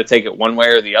people try to take it one way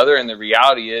or the other. And the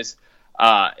reality is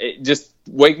just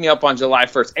wake me up on July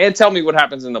 1st and tell me what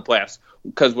happens in the playoffs.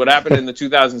 Because what happened in the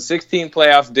 2016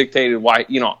 playoffs dictated why,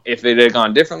 if it had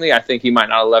gone differently, I think he might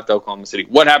not have left Oklahoma City.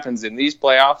 What happens in these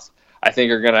playoffs, I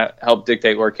think, are going to help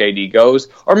dictate where KD goes.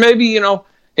 Or maybe,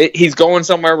 he's going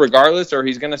somewhere regardless, or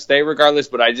he's going to stay regardless.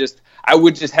 But I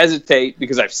would just hesitate,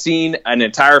 because I've seen an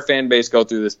entire fan base go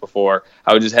through this before.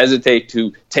 I would just hesitate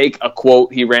to take a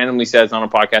quote he randomly says on a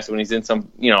podcast when he's in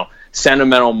some,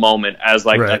 sentimental moment as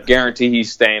like a guarantee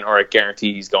he's staying or a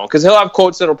guarantee he's going. Because he'll have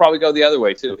quotes that'll probably go the other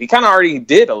way too. He kind of already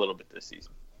did a little bit this season.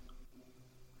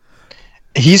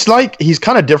 He's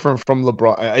kind of different from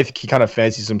LeBron. I think he kind of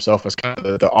fancies himself as kind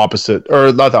of the opposite,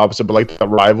 or not the opposite, but like the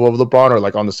rival of LeBron, or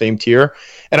like on the same tier.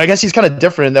 And I guess he's kind of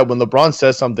different in that when LeBron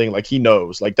says something, like he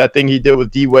knows, like that thing he did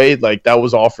with D Wade, like that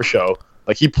was all for show.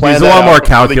 Like he planned. He's a lot more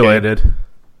calculated.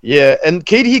 Yeah, and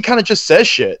KD, he kind of just says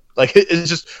shit. Like it's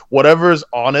just whatever is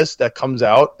honest that comes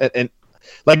out, and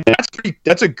like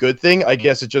that's a good thing. I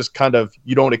guess it's just kind of,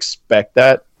 you don't expect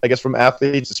that, I guess, from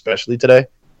athletes, especially today.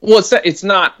 Well, it's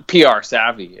not PR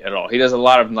savvy at all. He does a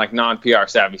lot of like non-PR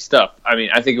savvy stuff. I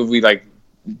mean, I think if we like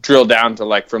drill down to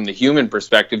like from the human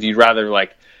perspective, you'd rather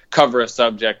like cover a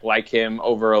subject like him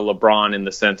over a LeBron in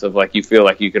the sense of like you feel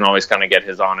like you can always kind of get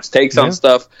his honest takes on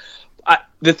stuff.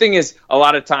 The thing is, a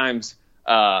lot of times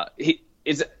he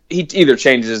either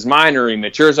changes his mind or he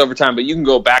matures over time, but you can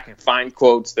go back and find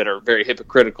quotes that are very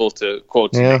hypocritical to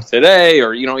quotes he makes today,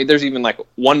 or, there's even like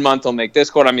 1 month he'll make this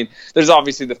quote. I mean, there's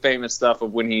obviously the famous stuff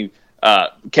of when he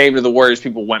came to the Warriors,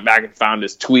 people went back and found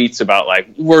his tweets about like,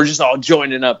 we're just all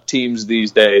joining up teams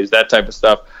these days, that type of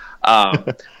stuff.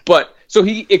 But so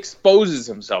he exposes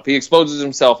himself. He exposes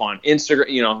himself on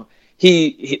Instagram,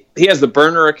 He has the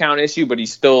burner account issue, but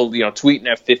he's still, tweeting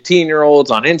at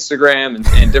 15-year-olds on Instagram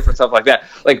and different stuff like that.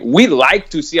 Like, we like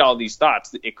to see all these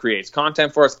thoughts. It creates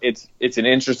content for us. It's an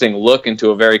interesting look into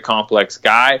a very complex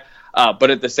guy. But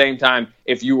at the same time,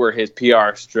 if you were his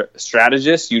PR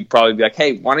strategist, you'd probably be like,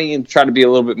 hey, why don't you try to be a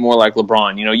little bit more like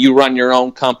LeBron? You run your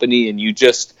own company and you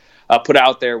just put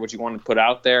out there what you want to put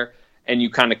out there. And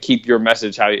you kind of keep your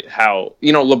message how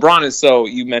LeBron is so,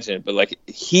 you mentioned it, but like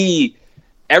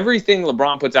everything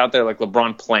LeBron puts out there, like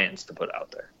LeBron plans to put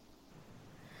out there.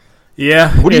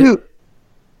 Yeah. What do you?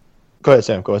 Go ahead,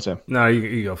 Sam. No,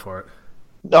 you go for it.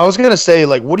 I was gonna say,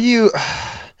 like, what do you?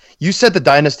 You said the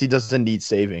dynasty doesn't need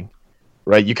saving,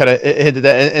 right? You kind of hinted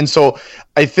that, and so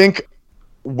I think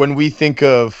when we think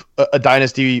of a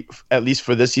dynasty, at least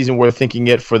for this season, we're thinking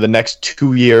it for the next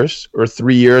 2 years or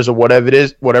 3 years or whatever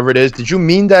it is. Did you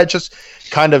mean that just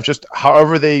kind of just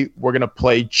however they were going to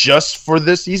play just for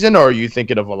this season, or are you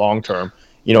thinking of a long term,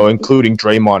 including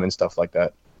Draymond and stuff like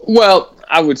that? Well,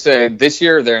 I would say this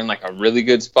year they're in like a really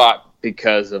good spot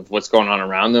because of what's going on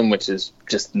around them, which is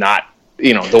just not,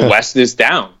 the West is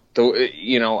down.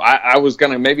 I was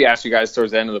going to maybe ask you guys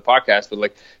towards the end of the podcast, but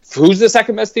like, who's the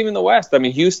second best team in the West? I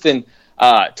mean, Houston,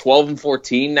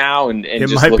 12-14 now, and it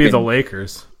just might be the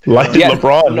Lakers.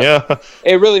 LeBron, yeah.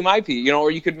 It really might be,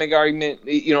 or you could make an argument,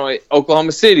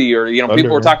 Oklahoma City, or,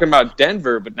 people were talking about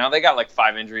Denver, but now they got like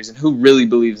 5 injuries, and who really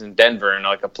believes in Denver in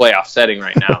like a playoff setting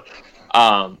right now?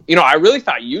 I really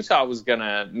thought Utah was going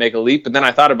to make a leap, but then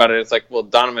I thought about it. It's like, well,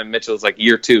 Donovan Mitchell is like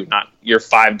year 2, not year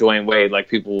 5 Dwayne Wade, like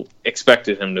people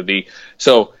expected him to be.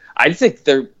 So I think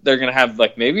they're going to have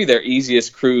like maybe their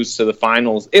easiest cruise to the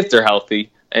finals if they're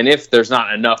healthy. And if there's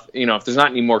not enough, if there's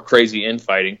not any more crazy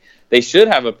infighting, they should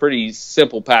have a pretty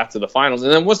simple path to the finals.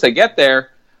 And then once they get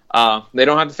there, they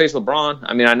don't have to face LeBron.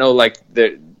 I mean, I know like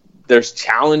there's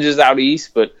challenges out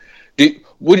east, but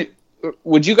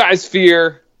would you guys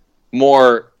fear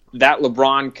more that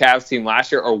LeBron Cavs team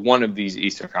last year or one of these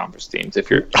Eastern Conference teams? If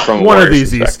you're from one of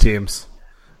these East teams,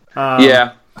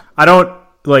 yeah, I don't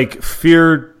like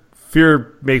fear.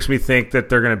 Fear makes me think that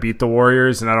they're going to beat the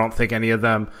Warriors, and I don't think any of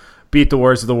them beat the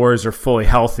Warriors if the Warriors are fully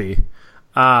healthy.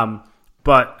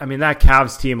 But I mean, that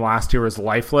Cavs team last year was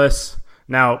lifeless.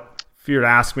 Now, if you were to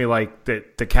ask me, like the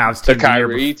Cavs team, the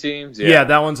Kyrie teams, yeah,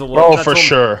 that one's a little. Oh, for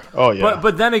sure. Oh, yeah.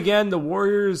 But then again, the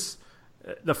Warriors,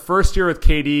 the first year with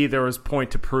KD, there was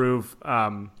point to prove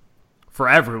for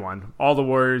everyone. All the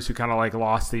Warriors who kind of like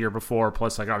lost the year before,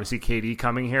 plus like obviously KD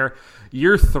coming here.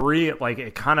 Year 3,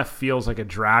 it kind of feels like a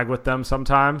drag with them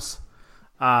sometimes.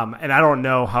 And I don't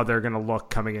know how they're going to look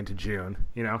coming into June,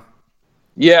 you know?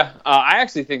 Yeah, I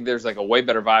actually think there's like a way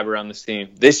better vibe around this team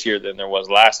this year than there was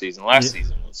last season. Last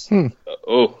season was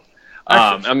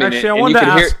I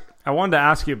wanted to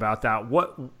ask you about that.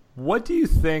 What do you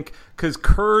think? Because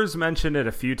Kerr's mentioned it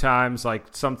a few times, like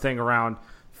something around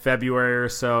February or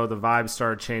so. The vibes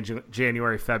started changing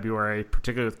January, February,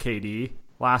 particularly with KD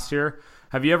last year.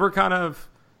 Have you ever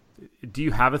do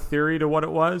you have a theory to what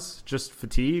it was? Just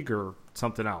fatigue or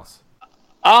something else?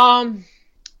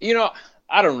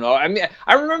 I don't know. I mean,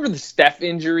 I remember the Steph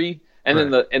injury and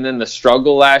then the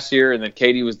struggle last year, and then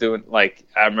KD was doing I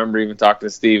remember even talking to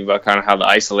Steve about kind of how the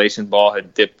isolation ball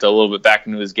had dipped a little bit back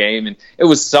into his game, and it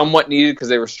was somewhat needed because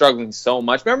they were struggling so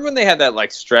much. Remember when they had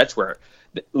that stretch where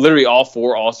literally all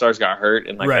 4 All-Stars got hurt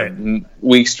in a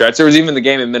week stretch? There was even the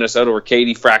game in Minnesota where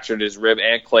KD fractured his rib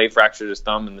and Clay fractured his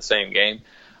thumb in the same game.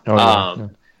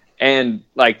 And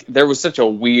there was such a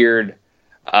weird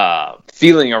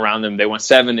feeling around them. They went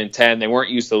 7-10. They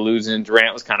weren't used to losing.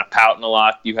 Durant was kind of pouting a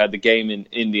lot. You had the game in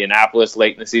Indianapolis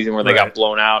late in the season where they got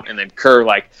blown out, and then Kerr,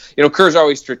 Kerr's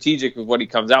always strategic with what he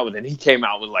comes out with, and he came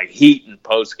out with heat in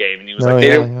post game, and he was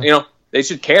they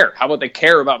should care. How about they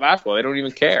care about basketball? They don't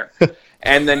even care.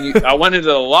 And then I went into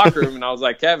the locker room and I was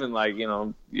like, Kevin,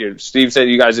 Steve said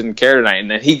you guys didn't care tonight, and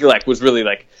then he was really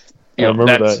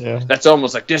that's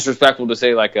almost disrespectful to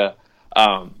say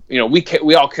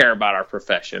we all care about our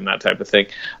profession, that type of thing.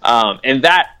 And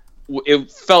that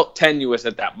it felt tenuous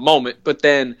at that moment, but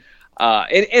then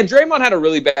and Draymond had a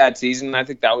really bad season. I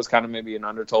think that was kind of maybe an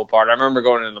undertold part. I remember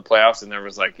going into the playoffs and there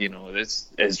was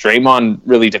has Draymond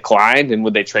really declined, and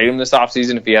would they trade him this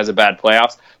offseason if he has a bad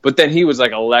playoffs? But then he was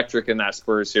electric in that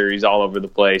Spurs series, all over the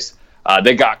place.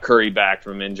 They got Curry back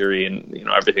from injury, and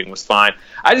everything was fine.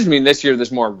 I just mean this year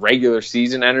there's more regular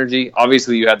season energy.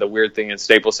 Obviously, you had the weird thing in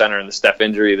Staples Center and the Steph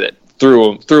injury that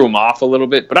threw him off a little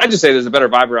bit. But I just say there's a better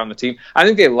vibe around the team. I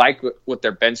think they like what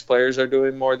their bench players are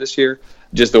doing more this year.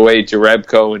 Just the way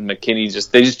Jerebko and McKinney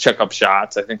they just chuck up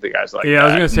shots. I think the guys like that. Yeah, I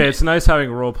was gonna say it's nice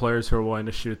having role players who are willing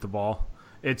to shoot the ball.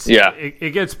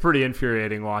 It gets pretty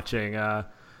infuriating watching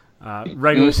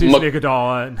regular season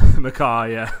Iguodala and McCaw.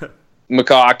 Yeah.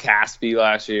 McCaw, Caspi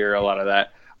last year, a lot of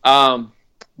that.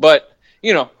 But,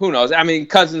 who knows? I mean,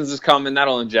 Cousins is coming.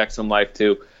 That'll inject some life,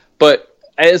 too. But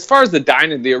as far as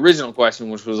the original question,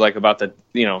 which was about the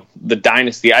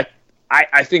dynasty, I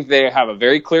think they have a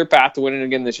very clear path to winning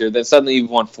again this year. Then suddenly you've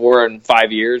won 4 in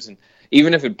 5 years. And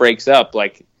even if it breaks up,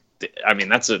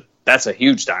 that's a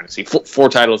huge dynasty. 4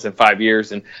 titles in 5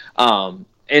 years. And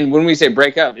when we say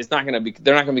break up, they're not going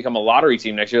to become a lottery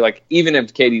team next year. Even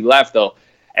if KD left, they'll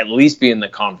at least be in the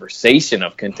conversation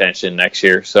of contention next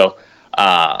year. So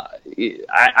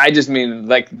I just mean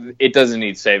it doesn't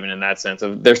need saving in that sense.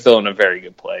 They're still in a very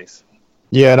good place.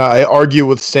 Yeah, and I argue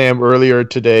with Sam earlier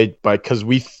today because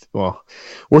we're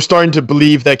starting to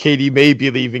believe that KD may be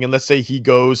leaving, and let's say he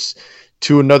goes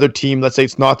to another team. Let's say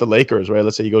it's not the Lakers, right?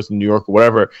 Let's say he goes to New York or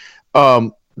whatever.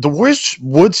 The Warriors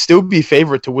would still be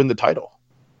favored to win the title.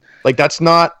 That's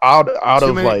not out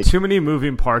of too many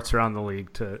moving parts around the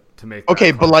league to make.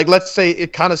 Okay, but let's say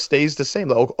it kind of stays the same.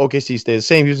 OKC stays the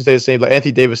same, Houston stays the same.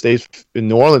 Anthony Davis stays in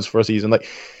New Orleans for a season.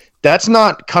 That's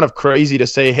not kind of crazy to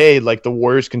say. Hey, the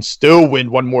Warriors can still win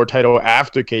one more title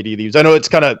after KD leaves. I know it's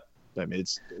kind of. I mean,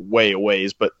 it's way a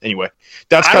ways, but anyway,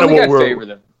 that's kind of what we're. Favor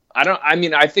them.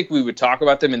 I think we would talk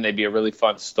about them and they'd be a really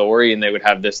fun story, and they would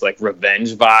have this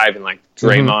revenge vibe, and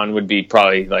Draymond would be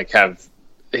probably have.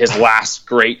 His last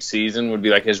great season would be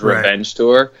his revenge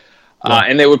tour.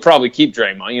 And they would probably keep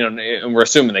Draymond, and we're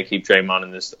assuming they keep Draymond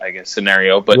in this, I guess,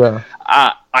 scenario. But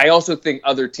I also think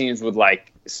other teams would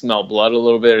smell blood a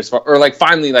little bit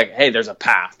finally hey, there's a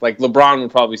path. LeBron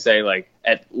would probably say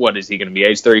at what is he going to be,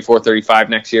 age 34, 35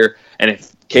 next year? And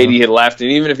if KD had left,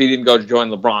 and even if he didn't go to join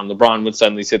LeBron would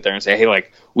suddenly sit there and say, hey,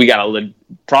 we got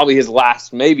probably his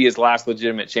last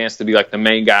legitimate chance to be the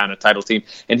main guy on a title team,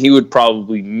 and he would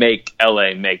probably make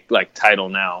LA make title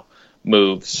now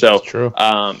moves. So, true.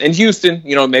 And Houston,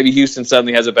 maybe Houston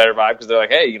suddenly has a better vibe because they're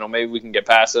hey, maybe we can get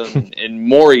past him and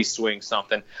Morey swings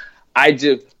something.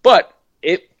 But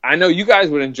I know you guys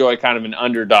would enjoy kind of an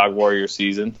underdog Warrior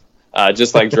season,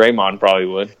 just like Draymond probably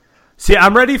would. See,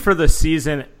 I'm ready for the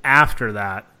season after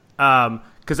that,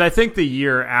 because I think the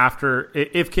year after,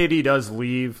 if KD does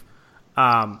leave,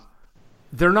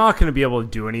 they're not going to be able to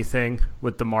do anything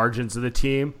with the margins of the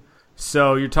team.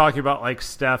 So you're talking about like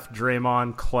Steph,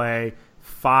 Draymond, Clay,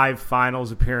 5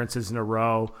 finals appearances in a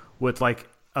row with like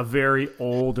a very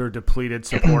old or depleted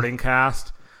supporting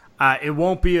cast. It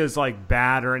won't be as like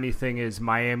bad or anything as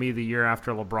Miami the year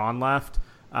after LeBron left,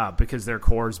 because their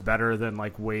core is better than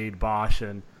like Wade, Bosh,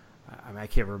 and I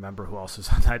can't remember who else was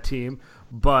on that team.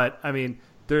 But I mean,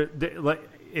 like,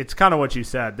 it's kind of what you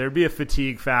said. There'd be a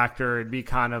fatigue factor. It'd be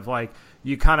kind of like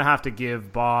you kind of have to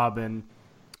give Bob and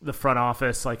the front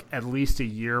office like at least a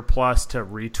year plus to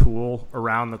retool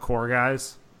around the core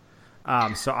guys.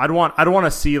 So I'd want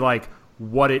to see like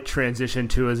what it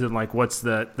transitioned to, as in like what's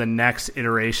the next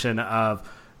iteration of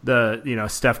the, you know,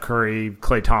 Steph Curry,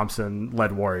 Klay Thompson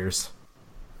led Warriors.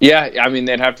 Yeah, I mean,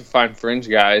 they'd have to find fringe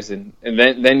guys, and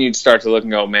then you'd start to look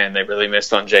and go, man, they really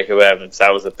missed on Jacob Evans.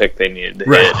 That was the pick they needed to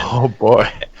hit. Oh,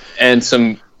 boy. And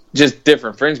some just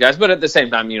different fringe guys. But at the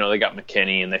same time, you know, they got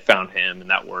McKinney, and they found him,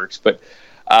 and that works. But,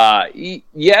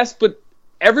 yes, but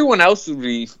everyone else would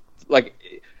be, like,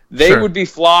 they would be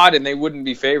flawed, and they wouldn't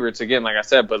be favorites, again, like I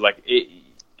said. But, like,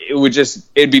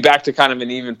 it'd be back to kind of an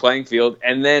even playing field.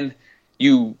 And then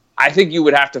I think you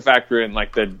would have to factor in,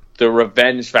 like, the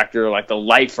revenge factor, like the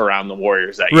life around the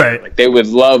Warriors that year. Like, they would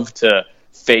love to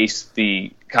face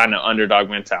the kind of underdog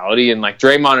mentality, and like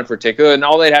Draymond in particular, and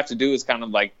all they'd have to do is kind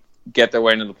of like get their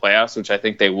way into the playoffs, which I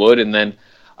think they would, and then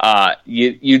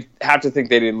you'd have to think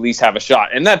they'd at least have a shot.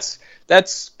 And that's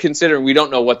considering we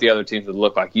don't know what the other teams would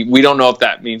look like. We don't know if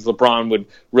that means LeBron would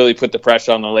really put the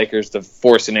pressure on the Lakers to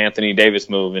force an Anthony Davis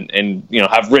move and you know,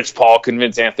 have Rich Paul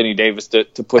convince Anthony Davis to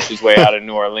push his way out of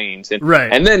New Orleans.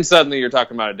 And then suddenly you're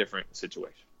talking about a different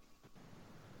situation.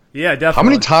 Yeah, definitely. How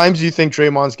many times do you think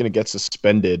Draymond's going to get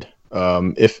suspended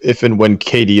if and when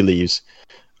KD leaves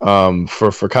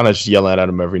for kind of just yelling at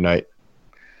him every night?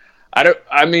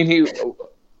 I mean, he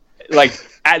like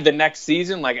at the next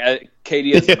season, like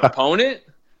KD as an opponent.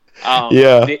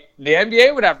 The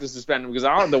NBA would have to suspend him,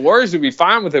 because the Warriors would be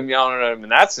fine with him yelling at him in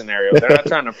that scenario. They're not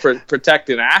trying to protect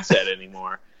an asset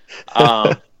anymore.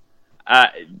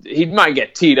 He might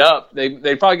get teed up. They'd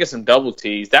probably get some double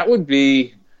tees. That would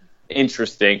be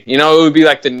interesting. You know, it would be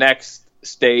like the next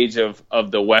stage of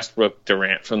the Westbrook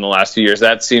Durant from the last few years.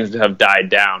 That seems to have died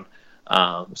down.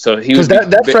 So he was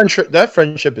that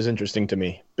friendship is interesting to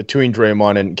me between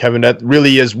Draymond and Kevin. That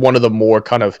really is one of the more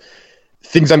kind of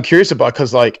things I'm curious about,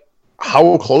 because like,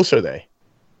 how close are they?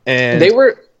 And they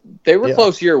were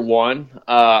close year one,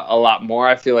 a lot more.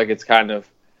 I feel like it's kind of,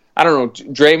 I don't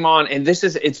know, Draymond, and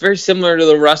it's very similar to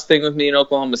the Russ thing with me in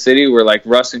Oklahoma City, where like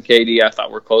Russ and KD I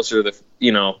thought were closer to the,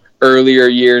 you know, earlier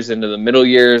years into the middle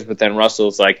years, but then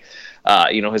Russell's like,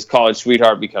 you know, his college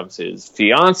sweetheart becomes his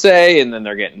fiance, and then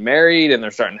they're getting married and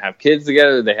they're starting to have kids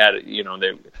together. They had, you know,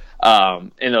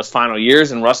 in those final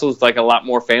years, and Russell's like a lot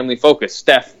more family focused,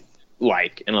 Steph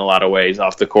like in a lot of ways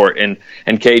off the court, and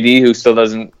KD, who still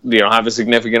doesn't, you know, have a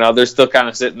significant other, still kind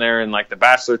of sitting there in like the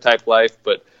bachelor type life,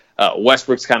 but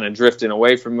Westbrook's kind of drifting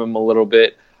away from him a little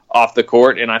bit off the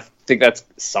court, and I think that's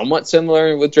somewhat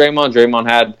similar with Draymond. Draymond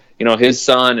had, you know, his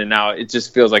son, and now it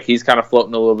just feels like he's kind of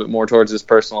floating a little bit more towards his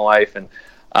personal life, and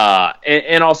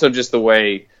also just the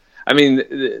way, I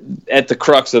mean, at the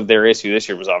crux of their issue this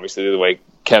year was obviously the way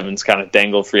Kevin's kind of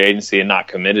dangled free agency and not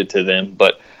committed to them,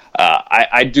 but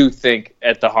I do think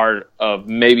at the heart of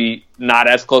maybe not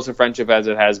as close a friendship as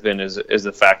it has been is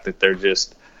the fact that they're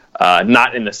just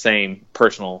not in the same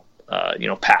personal you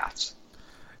know, paths.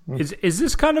 Is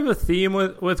this kind of a theme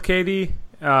with KD,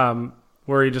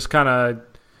 where he just kind of,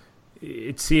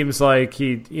 it seems like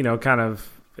he, you know, kind of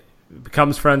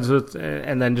becomes friends with,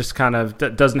 and then just kind of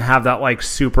doesn't have that like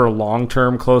super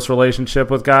long-term close relationship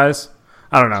with guys?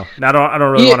 I don't know. I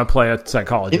don't really want to play a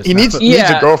psychologist. He needs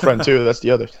a girlfriend too. That's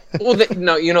the other. Well,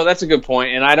 no, you know, that's a good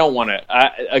point, and I don't want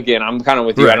to. Again, I'm kind of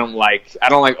with you. Right. I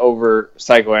don't like over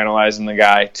psychoanalyzing the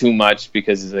guy too much,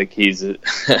 because he's a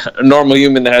normal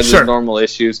human that has his normal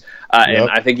issues, and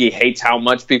I think he hates how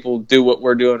much people do what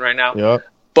we're doing right now. Yep.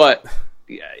 But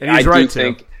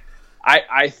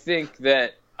I think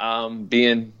that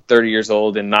being 30 years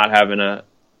old and not having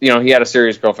you know, he had a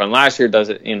serious girlfriend last year.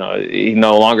 You know, he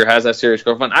no longer has that serious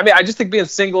girlfriend. I mean, I just think being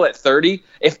single at 30,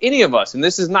 if any of us, and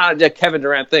this is not a Kevin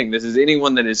Durant thing, this is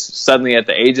anyone that is suddenly at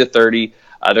the age of 30,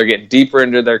 they're getting deeper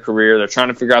into their career. They're trying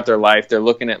to figure out their life. They're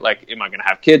looking at, like, am I going to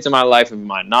have kids in my life?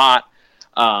 Am I not?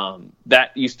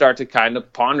 that you start to kind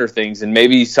of ponder things, and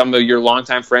maybe some of your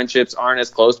longtime friendships aren't as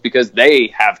close because they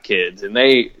have kids and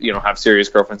they, have serious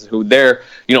girlfriends who they're,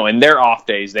 in their off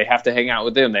days, they have to hang out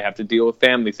with them. They have to deal with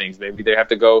family things. Maybe they have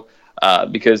to go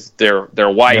because their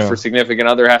wife or significant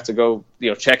other has to go,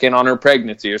 check in on her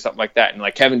pregnancy or something like that. And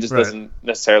like Kevin just doesn't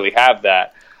necessarily have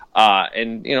that.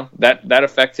 And that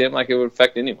affects him like it would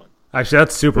affect anyone. Actually,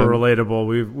 that's super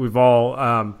relatable. We've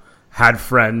all had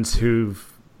friends who've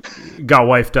got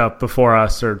wifed up before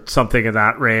us or something in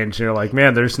that range. And you're like,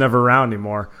 man, they're just never around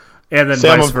anymore. And then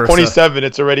Sam, vice I'm versa. 27.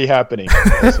 It's already happening.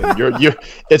 Listen,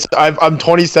 I'm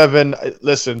 27.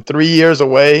 Listen, 3 years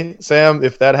away, Sam.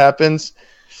 If that happens,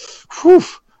 whew.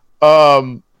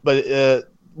 But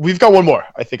we've got one more.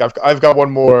 I think I've got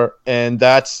one more, and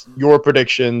that's your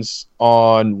predictions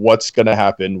on what's going to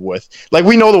happen with. Like,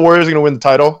 we know the Warriors are going to win the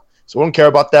title, so we don't care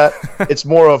about that. It's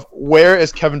more of where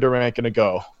is Kevin Durant going to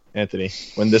go, Anthony,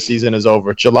 when this season is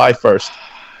over, July 1st.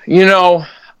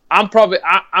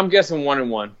 I'm guessing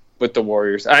 1-1 with the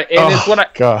Warriors.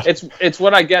 It's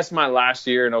what I guessed my last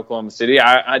year in Oklahoma City.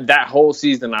 That whole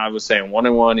season I was saying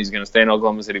 1-1. He's going to stay in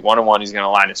Oklahoma City. 1-1. He's going to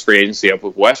line his free agency up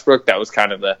with Westbrook. That was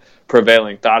kind of the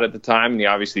prevailing thought at the time, and he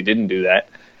obviously didn't do that.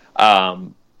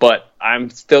 But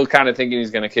I'm still kind of thinking he's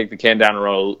going to kick the can down the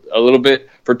road a little bit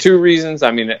for two reasons.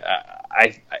 I mean,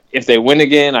 if they win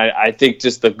again, I think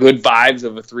just the good vibes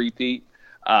of a three-peat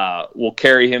will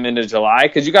carry him into July.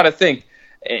 Because you got to think,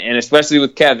 and especially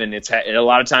with Kevin, a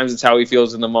lot of times it's how he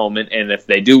feels in the moment. And if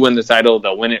they do win the title,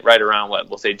 they'll win it right around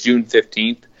we'll say June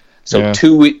 15th. So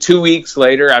 2 weeks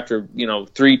later, after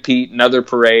three-peat, another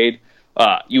parade,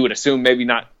 you would assume maybe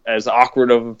not as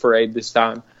awkward of a parade this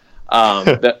time.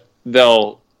 That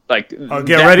they'll.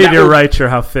 Get ready to write your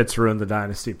how Fitz ruined the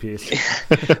dynasty piece.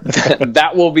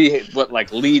 that will be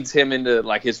what leads him into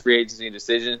his free agency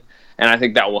decision, and I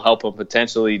think that will help him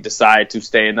potentially decide to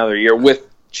stay another year with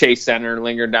Chase Center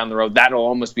lingering down the road. That'll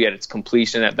almost be at its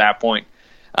completion at that point.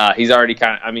 He's already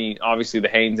obviously the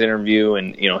Haynes interview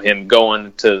and him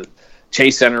going to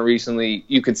Chase Center recently.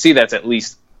 You could see that's at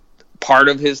least part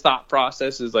of his thought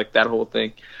process is that whole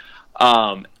thing.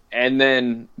 And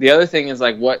then the other thing is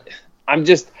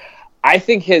I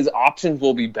think his options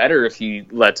will be better if he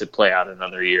lets it play out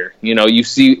another year. You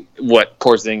see what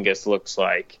Porzingis looks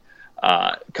like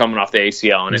coming off the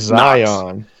ACL,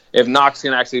 and if Knox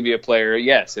can actually be a player,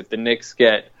 yes. If the Knicks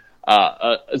get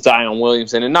Zion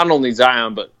Williamson, and not only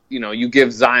Zion, but you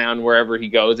give Zion wherever he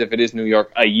goes, if it is New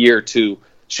York, a year to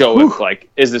show if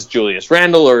is this Julius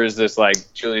Randle or is this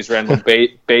Julius Randle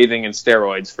bathing in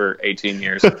steroids for 18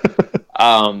 years?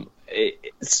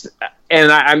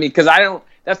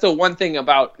 That's the one thing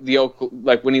about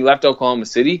when he left Oklahoma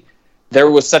City, there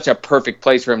was such a perfect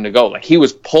place for him to go. He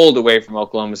was pulled away from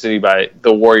Oklahoma City by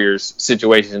the Warriors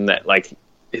situation that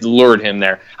it lured him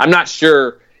there. I'm not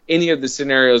sure any of the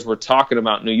scenarios we're talking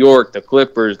about, New York, the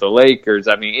Clippers, the Lakers.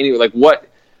 What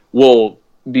will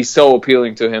be so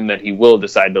appealing to him that he will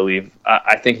decide to leave?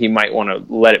 I think he might want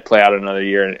to let it play out another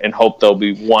year and hope there'll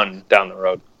be one down the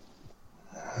road.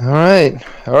 All right.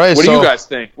 What do you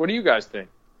guys think?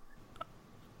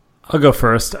 I'll go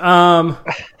first.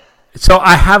 So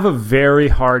I have a very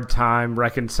hard time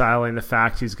reconciling the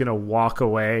fact he's going to walk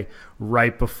away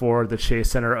right before the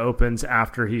Chase Center opens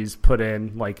after he's put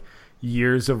in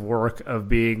years of work of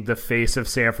being the face of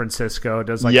San Francisco,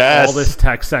 does all this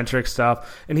tech-centric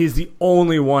stuff, and he's the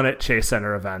only one at Chase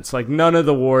Center events. None of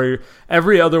the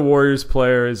every other Warriors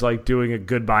player is doing a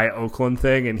goodbye Oakland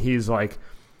thing, and he's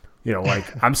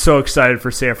I'm so excited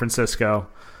for San Francisco.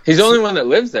 He's the only one that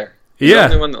lives there. He's the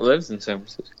only one that lives in San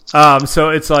Francisco. So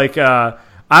it's I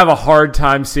have a hard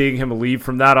time seeing him leave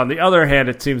from that. On the other hand,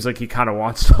 it seems like he kind of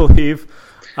wants to leave.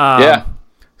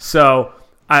 So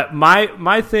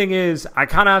my thing is I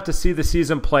kind of have to see the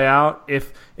season play out.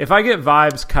 If I get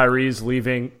vibes Kyrie's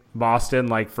leaving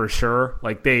Boston, for sure,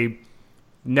 they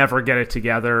never get it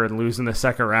together and lose in the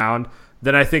second round,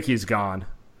 then I think he's gone.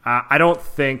 I don't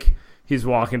think he's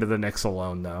walking to the Knicks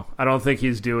alone, though. I don't think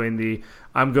he's doing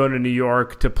I'm going to New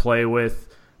York to play with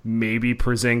maybe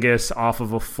Porzingis off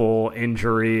of a full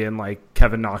injury and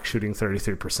Kevin Knox shooting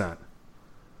 33%.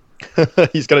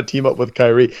 He's going to team up with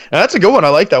Kyrie. And that's a good one. I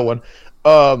like that one.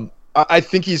 I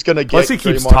think he's going to get. Plus, he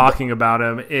keeps talking about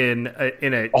him in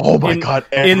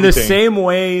the same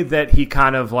way that he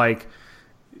kind of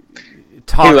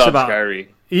talks about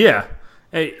Kyrie. Yeah,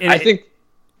 I think.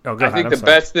 Oh, go ahead. I think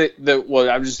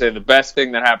I'm just saying the best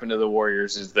thing that happened to the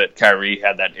Warriors is that Kyrie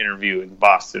had that interview in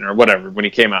Boston or whatever when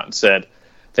he came out and said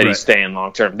that he's staying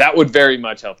long term. That would very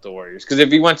much help the Warriors because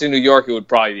if he went to New York, it would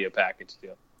probably be a package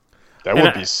deal. That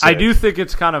would be sick. I do think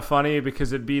it's kind of funny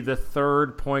because it'd be the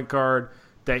third point guard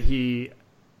that he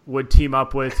would team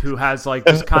up with, who has like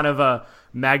just kind of a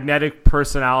magnetic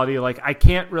personality. Like I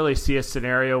can't really see a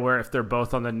scenario where if they're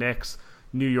both on the Knicks,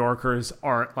 New Yorkers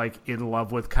aren't like in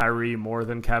love with Kyrie more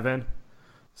than Kevin.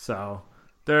 So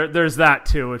there's that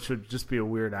too, which would just be a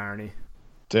weird irony.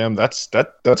 Damn, that's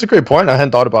a great point. I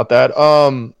hadn't thought about that.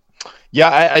 Yeah,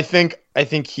 I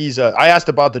think he's. I asked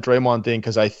about the Draymond thing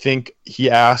because I think he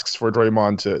asks for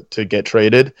Draymond to get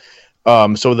traded,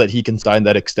 so that he can sign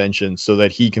that extension, so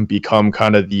that he can become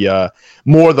kind of the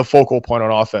more the focal point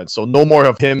on offense. So no more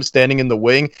of him standing in the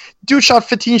wing. Dude shot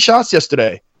 15 shots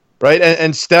yesterday, right?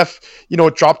 And Steph,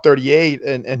 dropped 38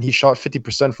 and he shot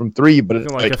 50% from three. But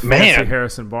it's like a man, fancy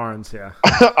Harrison Barnes, yeah.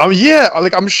 Yeah,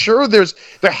 like I'm sure there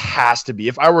has to be.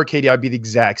 If I were Katie, I'd be the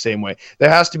exact same way. There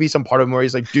has to be some part of him where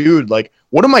he's like, dude, like,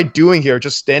 what am I doing here?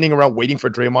 Just standing around waiting for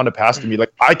Draymond to pass to me.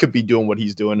 Like, I could be doing what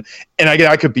he's doing, and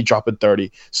I could be dropping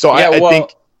 30. So yeah, I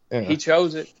think he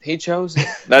chose it. He chose it.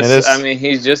 That's. I mean,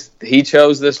 he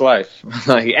chose this life.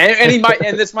 Like, and he might,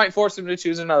 and this might force him to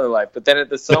choose another life. But then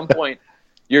at some point,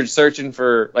 you're searching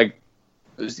for like.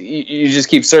 You just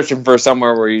keep searching for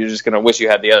somewhere where you're just going to wish you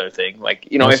had the other thing. Like,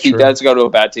 if he does go to a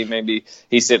bad team, maybe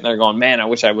he's sitting there going, man, I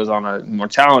wish I was on a more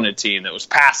talented team that was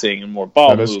passing and more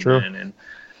ball movement. True. And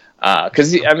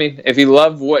because, if he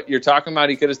loved what you're talking about,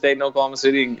 he could have stayed in Oklahoma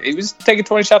City. And he was taking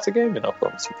 20 shots a game in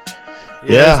Oklahoma City.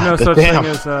 Yeah,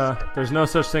 there's no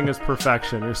such thing as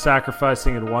perfection. You're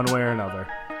sacrificing in one way or another.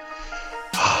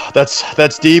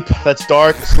 That's deep. That's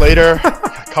dark. Slater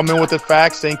coming with the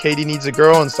facts, saying KD needs a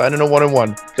girl and signing a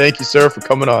 1-on-1. Thank you, sir, for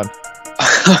coming on.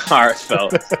 All right,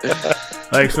 fellas.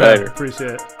 Thanks, man.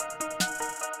 Appreciate it.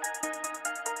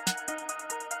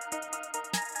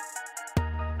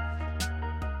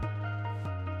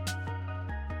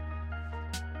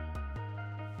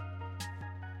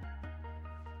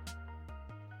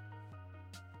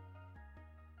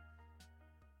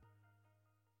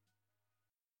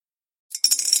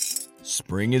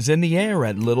 Spring is in the air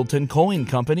at Littleton Coin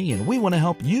Company, and we want to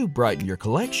help you brighten your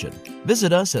collection.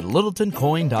 Visit us at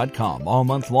littletoncoin.com all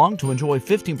month long to enjoy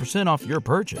 15% off your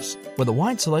purchase. With a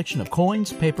wide selection of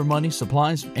coins, paper money,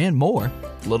 supplies, and more,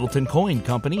 Littleton Coin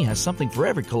Company has something for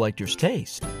every collector's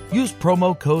taste. Use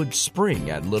promo code SPRING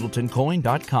at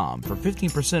littletoncoin.com for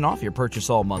 15% off your purchase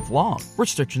all month long.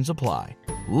 Restrictions apply.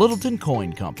 Littleton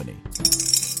Coin Company.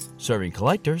 Serving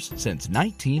collectors since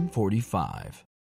 1945.